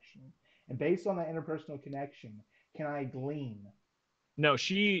connection, and based on that interpersonal connection, can I glean? No,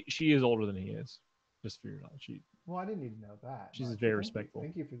 she is older than he is. Just for your knowledge, Well, I didn't need to know that. She's much. very Thank you. respectful.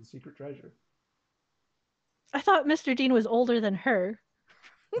 Thank you for the secret treasure. I thought Mr. Dean was older than her.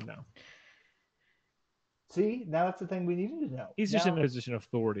 no. See, now that's the thing we needed to know. He's just in Now- a position of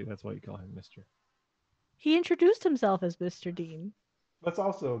authority. That's why you call him Mister. He introduced himself as Mr. Dean. That's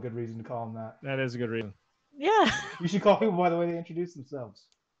also a good reason to call him that. That is a good reason. Yeah. You should call people by the way they introduce themselves.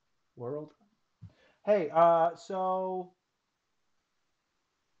 World. Hey, so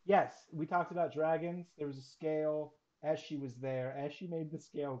yes, we talked about dragons. There was a scale. As she was there, as she made the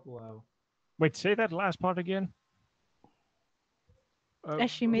scale glow. Wait, say that last part again.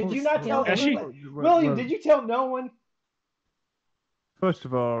 As she made Did the you not tell scale As she- anyone? William, did you tell no one? First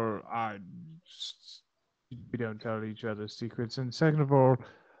of all, we don't tell each other secrets, and second of all,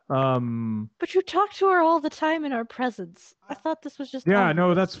 But you talk to her all the time in our presence. I thought this was just yeah, no,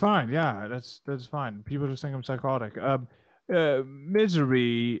 obvious. that's fine. Yeah, that's fine. People just think I'm psychotic.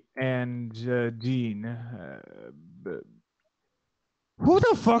 Misery and Dean, Who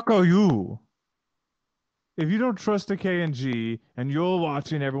the fuck are you? If you don't trust the KNG and you're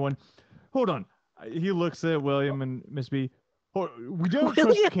watching everyone, hold on. He looks at William and Miss B. We don't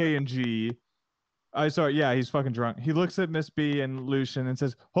trust the KNG. Sorry, yeah, he's fucking drunk. He looks at Miss B and Lucian and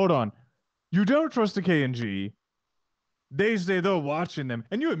says, "Hold on, you don't trust the KNG. They say they're watching them,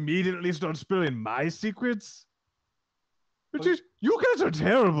 and you immediately start spilling my secrets. But you guys are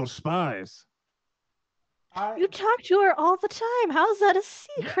terrible spies." You talk to her all the time. How's that a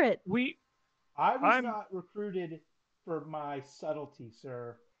secret? I was not recruited for my subtlety,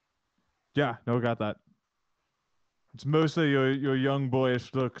 sir. Yeah, no, got that. It's mostly your young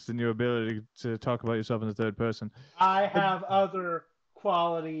boyish looks and your ability to talk about yourself in the third person. I have other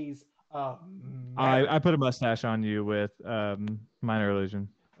qualities. I put a mustache on you with minor illusion.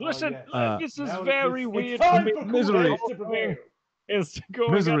 Listen, yes. this is Now very it's weird. time for Misery. to prevail. Is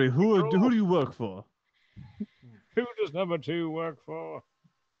going Misery, who do you work for? Who does number 2 work for?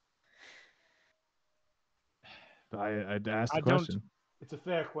 I'd ask the question. It's a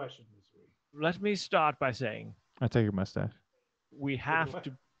fair question, Misery. Let me start by saying I take your mustache. we have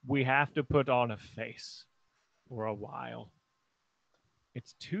to put on a face for a while.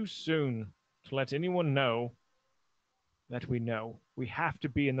 It's too soon to let anyone know that we know. We have to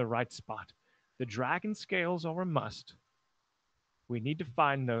be in the right spot. The dragon scales are a must. We need to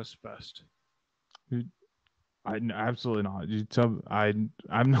find those first. Absolutely not. I'm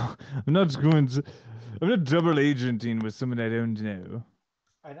not going to. I'm not double agenting with someone I don't know.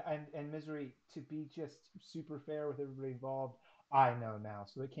 And Misery, to be just super fair with everybody involved, I know now,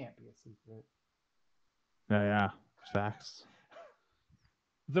 so it can't be a secret. Yeah, facts.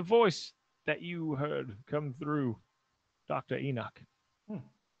 The voice that you heard come through, Dr. Enoch.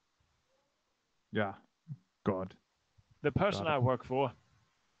 Yeah, God. The person I work for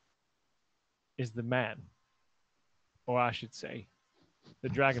is the man. Or I should say, the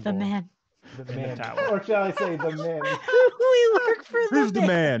Dragonborn. The man. The man. Or shall I say the men? We work for the Who's the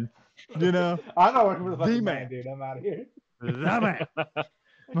man? You know? I'm not working for the fucking man, man, dude. I'm out of here. The man.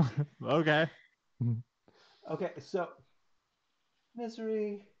 Okay. Okay, so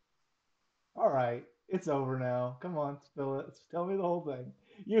Misery. All right, it's over now. Come on, spill it. Tell me the whole thing.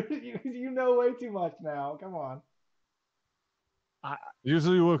 You know way too much now. Come on.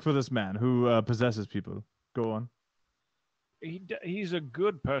 Usually you work for this man who possesses people. Go on. He's a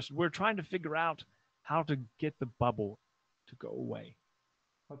good person. We're trying to figure out how to get the bubble to go away.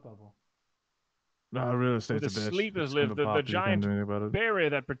 What bubble? No, real estate's a bitch. The sleepers live, the giant barrier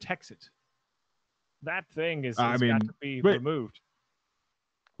that protects it. That thing has got to be removed.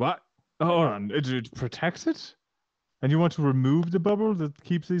 What? Hold on. It protects it? And you want to remove the bubble that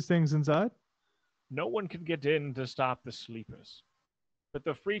keeps these things inside? No one can get in to stop the sleepers. But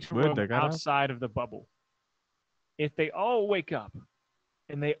they're free to roam outside of the bubble. If they all wake up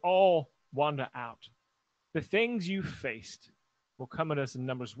and they all wander out, the things you faced will come at us in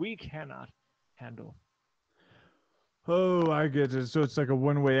numbers we cannot handle. Oh, I get it. So it's like a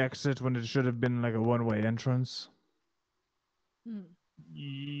one-way exit when it should have been like a one-way entrance.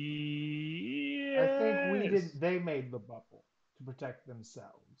 Yes. I think they made the bubble to protect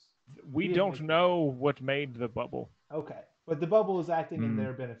themselves. We don't know what made the bubble. Okay, but the bubble is acting in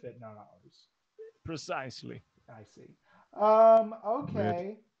their benefit, not ours. Precisely. I see. Okay.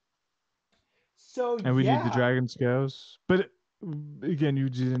 Weird. So and we need the dragon scales. But again, you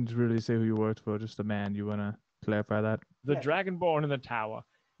didn't really say who you worked for, just a man. You want to clarify that? The Dragonborn in the tower.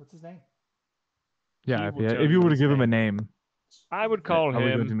 What's his name? Yeah, if you were to give him a name. I would call him... Are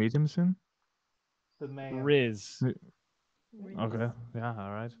we going to meet him soon? The man. Riz. Okay. Yeah,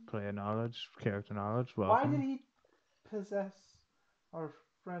 all right. Player knowledge, character knowledge. Welcome. Why did he possess our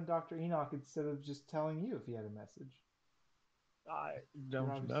friend Dr. Enoch instead of just telling you if he had a message? I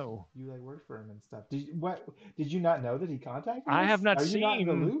don't know. You worked for him and stuff. Did you not know that he contacted us? I have not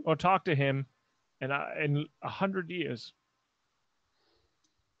seen or talked to him in 100 years.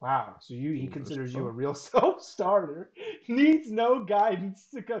 Wow. So he considers you a real self-starter. Needs no guidance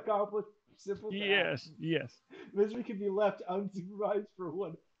to accomplish simple tasks. Yes. Misery can be left unsupervised for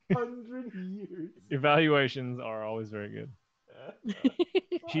 100 years. Evaluations are always very good.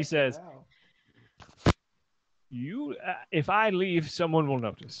 She says, if I leave, someone will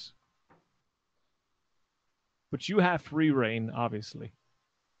notice. But you have free reign, obviously.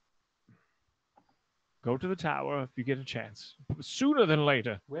 Go to the tower if you get a chance. Sooner than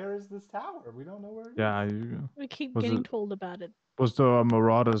later. Where is this tower? We don't know where it is. Yeah, we keep getting told about it. Was there a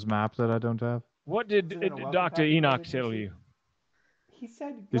Marauder's map that I don't have? What did Dr. Enoch tell you? He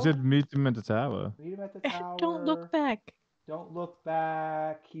said meet him at the tower. Meet him at the tower. Don't look back. Don't look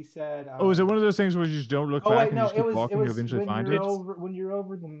back. He said. Oh, is it one of those things where you just don't look Oh back wait, and no. you just keep walking, you eventually when find you're it?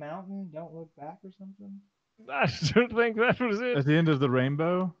 over the mountain. Don't look back or something. I don't think that was At it. the end of the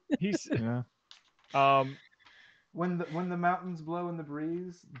rainbow? He's Yeah. When the mountains blow in the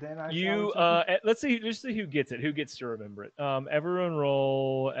breeze, then I you saw. let's see who gets it. Who gets to remember it? Everyone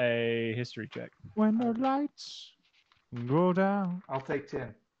roll a history check. When the lights go down I'll take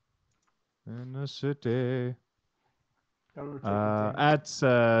 10. in the city. Taking 10. That's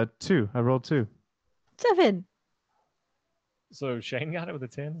 2. I rolled 2. 7. So Shane got it with a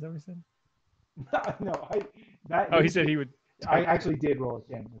 10. Is that what he said? No, He said he would. I actually did roll a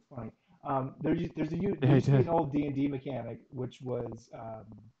 10. It's funny. There used to be an old D&D mechanic, which was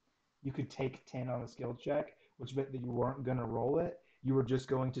you could take 10 on a skill check, which meant that you weren't going to roll it. You were just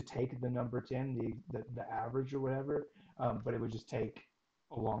going to take the number 10, the average or whatever, but it would just take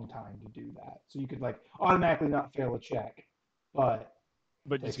a long time to do that. So you could like automatically not fail a check, but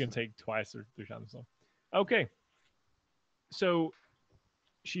it's going to take twice or 3 times. So. Okay. So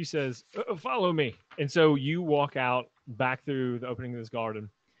she says, follow me. And so you walk out back through the opening of this garden,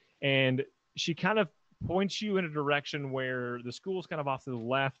 and she kind of points you in a direction where the school's kind of off to the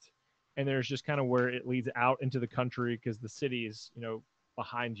left, and there's just kind of where it leads out into the country because the city is,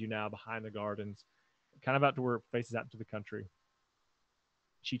 behind you now, behind the gardens, kind of out to where it faces out to the country.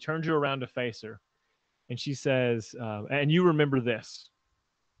 She turns you around to face her, and she says, and you remember this.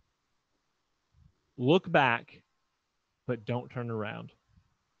 Look back, but don't turn around.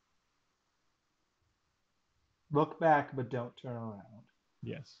 Look back, but don't turn around.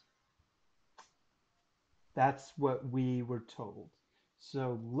 Yes. That's what we were told.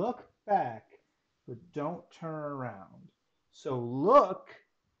 So look back, but don't turn around. So look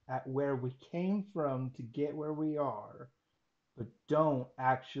at where we came from to get where we are, but don't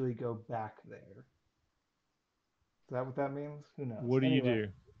actually go back there. Is that what that means? Who knows? What do you do?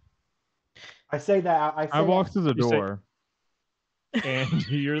 I say that. I walk through the You say- door. And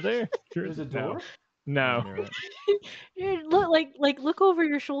you're there. There's a door? No. Look over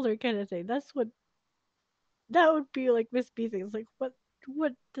your shoulder kind of thing. That would be like Miss B thing. It's like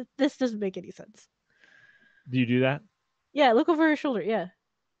what this doesn't make any sense. Do you do that? Yeah, look over your shoulder. Yeah.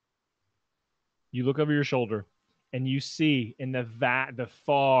 You look over your shoulder and you see in the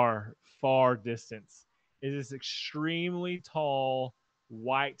far, far distance is this extremely tall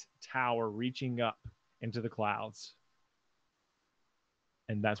white tower reaching up into the clouds.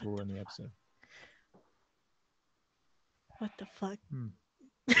 And that's where we're in the episode. What the fuck?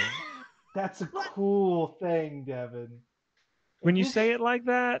 That's a cool thing, Devin. When you say it like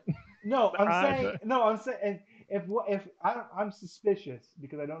that, No, I'm saying, if I'm suspicious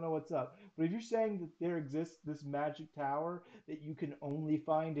because I don't know what's up. But if you're saying that there exists this magic tower that you can only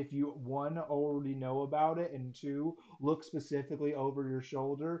find if you, one, already know about it, and two, look specifically over your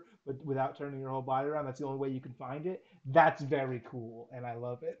shoulder, but without turning your whole body around, that's the only way you can find it. That's very cool, and I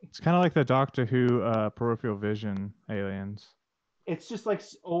love it. It's kind of like the Doctor Who peripheral vision aliens. It's just like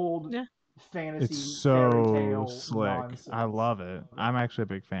old fantasy It's so fairy tale slick. nonsense. I love it. I'm actually a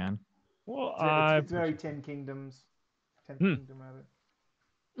big fan. well, It's very Ten Kingdoms. Kingdom at it.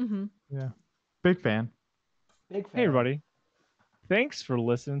 Mm-hmm. Yeah. Big fan. Big fan. hey everybody, thanks for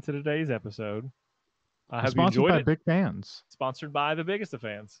listening to today's episode. I hope you Sponsored enjoyed by it. Big Fans. Sponsored by the biggest of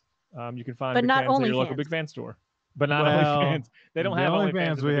fans. You can find But Big not Fans at only your local fans. Big Fan store. But not Well, only fans. They don't the have only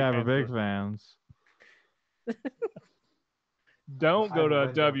fans fans we have are Fan big store. fans. Don't go I'm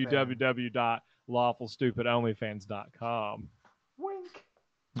a to window www.lawfulstupidoNlyfans.com. Wink.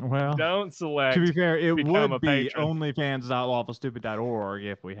 Well, Don't select. to be fair, it become a would be patron. onlyfans.lawfulstupid.org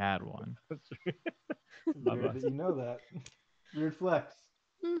if we had one. Weird that you know that. Weird flex.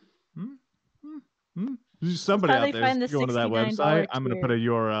 Somebody That's how out they there find is the going to that $69 website. I'm going to put a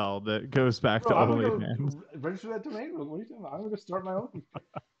URL that goes back to I'm gonna OnlyFans. go register that domain. What are you talking about? I'm gonna start my own.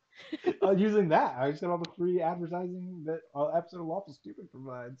 Using that, I just got all the free advertising that episode of Lawful Stupid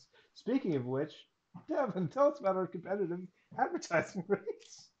provides. Speaking of which, Devin, tell us about our competitive advertising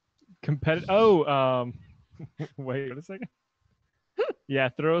rates. Wait a second. Yeah,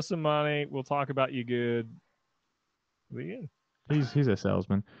 throw us some money. We'll talk about you good. The end. He's a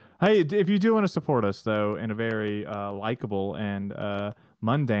salesman. Hey, if you do want to support us though in a very likable and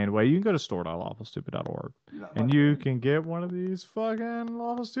mundane way, you can go to store.lawfulstupid.org and you can get one of these fucking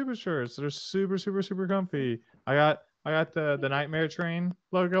Lawful Stupid shirts. They're super, super, super comfy. I got the Nightmare Train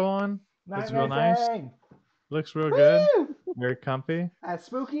logo on. It's real nice. Looks real good. Very comfy. A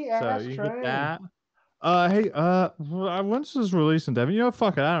spooky So ass you train. get that. Hey, when's this releasing, Devin? You know,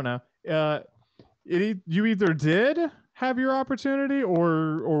 fuck it, I don't know. You either did have your opportunity,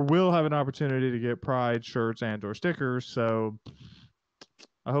 or will have an opportunity to get Pride shirts and or stickers. So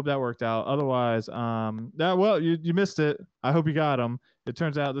I hope that worked out. Otherwise, you missed it. I hope you got them. It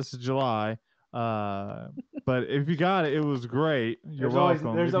turns out this is July. But if you got it, it was great. You're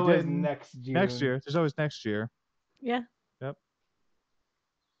welcome. There's If you always didn't, next June. next year. There's always next year. Yeah. Yep.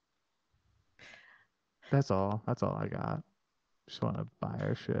 That's all. That's all I got. Just want to buy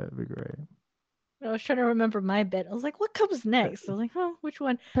her shit. It'd be great. I was trying to remember my bit. I was like, what comes next? I was like, huh, which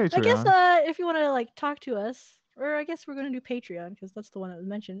one? Patreon. I guess if you want to like talk to us, or I guess we're gonna do Patreon because that's the one that was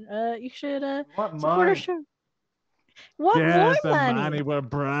mentioned. You should Want support our money. show. Want Give more us the money? We're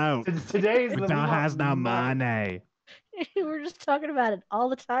broke. Today's We the don't has no money. money. We're just talking about it all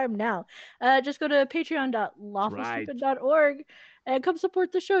the time now. Just go to patreon.lawfulstupid.org and come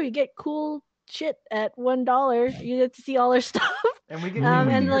support the show. You get cool shit at $1. You get to see all our stuff. And we get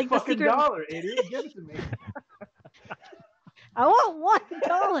and your like the fucking secret dollar, idiot. Give it to me. I want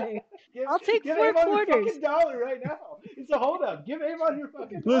 $1. I'll take give 4 Avon quarters. your fucking dollar right now. It's a holdup. Give Avon your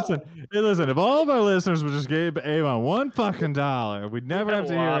fucking dollar. Listen. If all of our listeners would just give Avon $1 fucking, we'd never have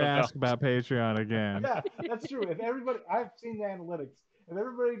to hear ask about Patreon again. Yeah, that's true. If everybody, I've seen the analytics. If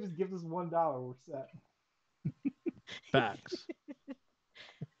everybody just gives us $1, we're set. Facts.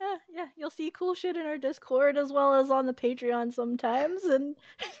 Yeah, you'll see cool shit in our Discord as well as on the Patreon sometimes, and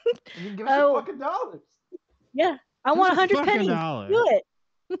you can give us your fucking dollars. Yeah, I want 100 pennies. $1. Do it.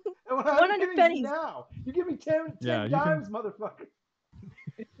 I want 100 pennies now. You give me 10 dimes, motherfucker.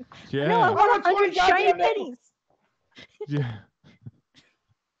 Yeah. No, I want 100 shiny pennies. Yeah.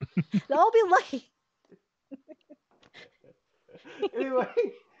 They'll all be lucky. Anyway.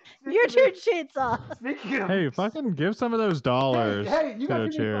 Your turn, Chainsaw. Hey, fucking give some of those dollars you to a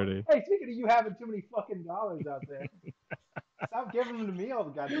charity. Hey, speaking of you having too many fucking dollars out there, stop giving them to me all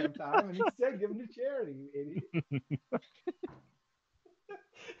the goddamn time and instead give them to charity, you idiot.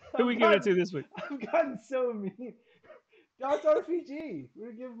 Who we giving it to this week? I've gotten so mean. Dots RPG.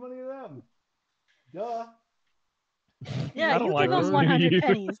 We're gonna give money to them. Duh. Yeah, you give them 100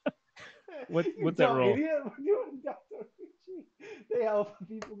 pennies. What's that role? Idiot. We're doing Dots RPG. They help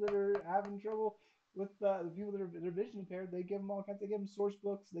people that are having trouble with the people that are vision impaired. They give them all kinds. They give them source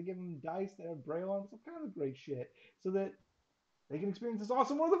books. They give them dice that have braille on. Some kind of great shit, so that they can experience this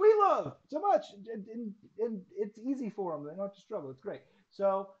awesome world that we love so much, and it's easy for them. They don't have to struggle. It's great.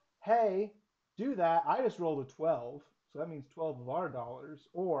 So hey, do that. I just rolled a 12, so that means 12 of our dollars.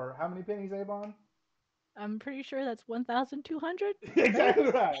 Or how many pennies, Avon? I'm pretty sure that's 1,200.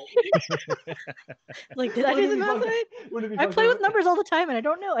 Exactly right. Like, did I do the math right? I play with numbers all the time and I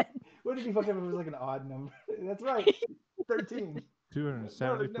don't know it. Wouldn't it be fucking if it was like an odd number? That's right. 13.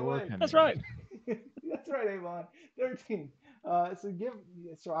 274 pennies. That's right. That's right, Avon. 13.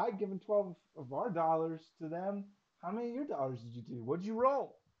 So I've given 12 of our dollars to them. How many of your dollars did you do? What'd you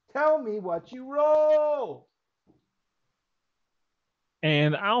roll? Tell me what you rolled.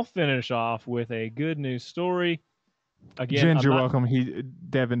 And I'll finish off with a good news story. Again, Jen, you're welcome.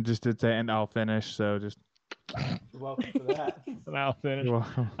 Devin just did say, and I'll finish. So just you're welcome for that. And I'll finish. You're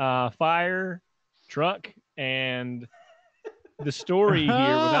welcome. Fire truck, and the story here,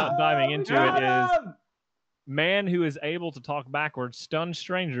 without diving into it, is man who is able to talk backwards stuns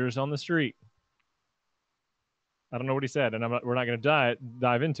strangers on the street. I don't know what he said, and we're not going to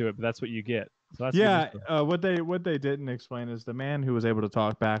dive into it, but that's what you get. So that's what they didn't explain is the man who was able to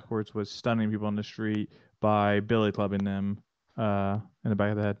talk backwards was stunning people on the street by billy clubbing them in the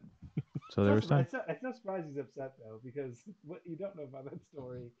back of the head. So they were stunned. It's no surprise he's upset though, because what you don't know about that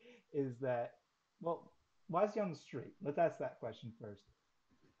story is that, well, why is he on the street? Let's ask that question first.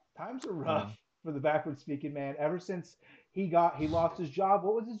 Times are rough for the backwards speaking man ever since he lost his job.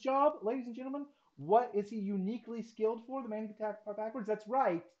 What was his job, ladies and gentlemen? What is he uniquely skilled for? The man who can talk backwards? That's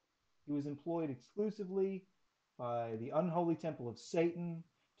right. He was employed exclusively by the unholy temple of Satan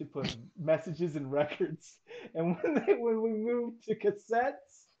to put messages in records. And when we moved to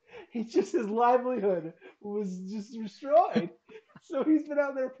cassettes, his livelihood was just destroyed. So he's been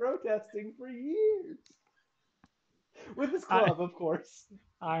out there protesting for years. With his club, of course.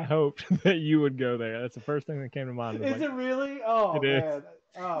 I hoped that you would go there. That's the first thing that came to mind. Is it really? Oh, it man. Is.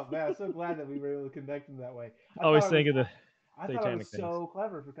 Oh, man. I'm so glad that we were able to connect him that way. I always think of the I thought I was so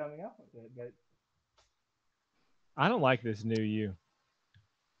clever for coming up with it, but I don't like this new you.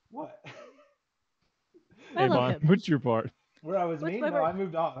 What? I love him. What's your part? Where I was mean? No, I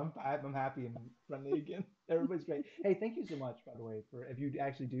moved on. I'm happy and friendly again. Everybody's great. Hey, thank you so much, by the way, for if you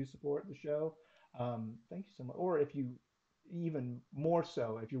actually do support the show. Thank you so much. Or if you, even more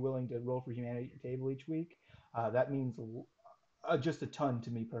so, if you're willing to roll for humanity at your table each week, that means just a ton to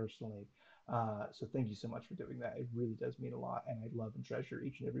me personally. So thank you so much for doing that. It really does mean a lot, and I love and treasure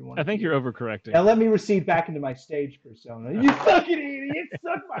each and every one I of think you. you're overcorrecting. Now let me recede back into my stage persona. You fucking idiot!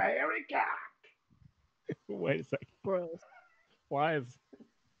 Suck my hairy cock! Wait a second. Gross. Why is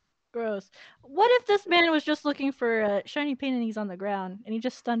Gross. What if this man was just looking for shiny pennies on the ground and he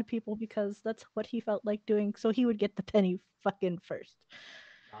just stunned people because that's what he felt like doing, so he would get the penny fucking first.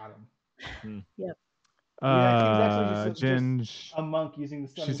 Got him. Yep. He was actually just Ginge. a monk using the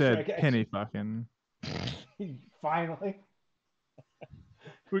She stunning said strike. penny fucking. Finally.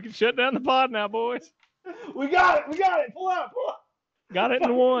 we can shut down the pod now, boys? We got it! We got it! Pull out! Pull out! Got it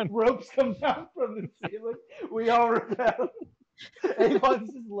in one. Ropes come down from the ceiling. We all rebel.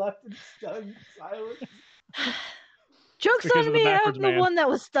 Avon's just left in stunned silence. Joke's Because on of the me, backwards I'm the man. one that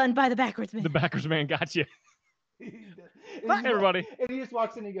was stunned by the backwards man. The backwards man got you. Bye, everybody. And he just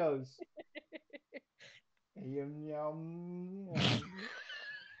walks in and he goes, yum, yum, yum.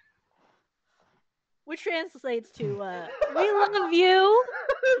 Which translates to, we love you.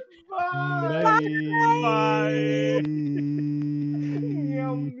 Bye. Bye.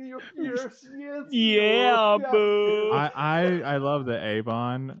 Yum, yes, Yeah, boo. I love that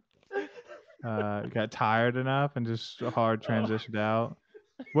Avon got tired enough and just hard transitioned out.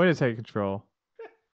 Way to take control.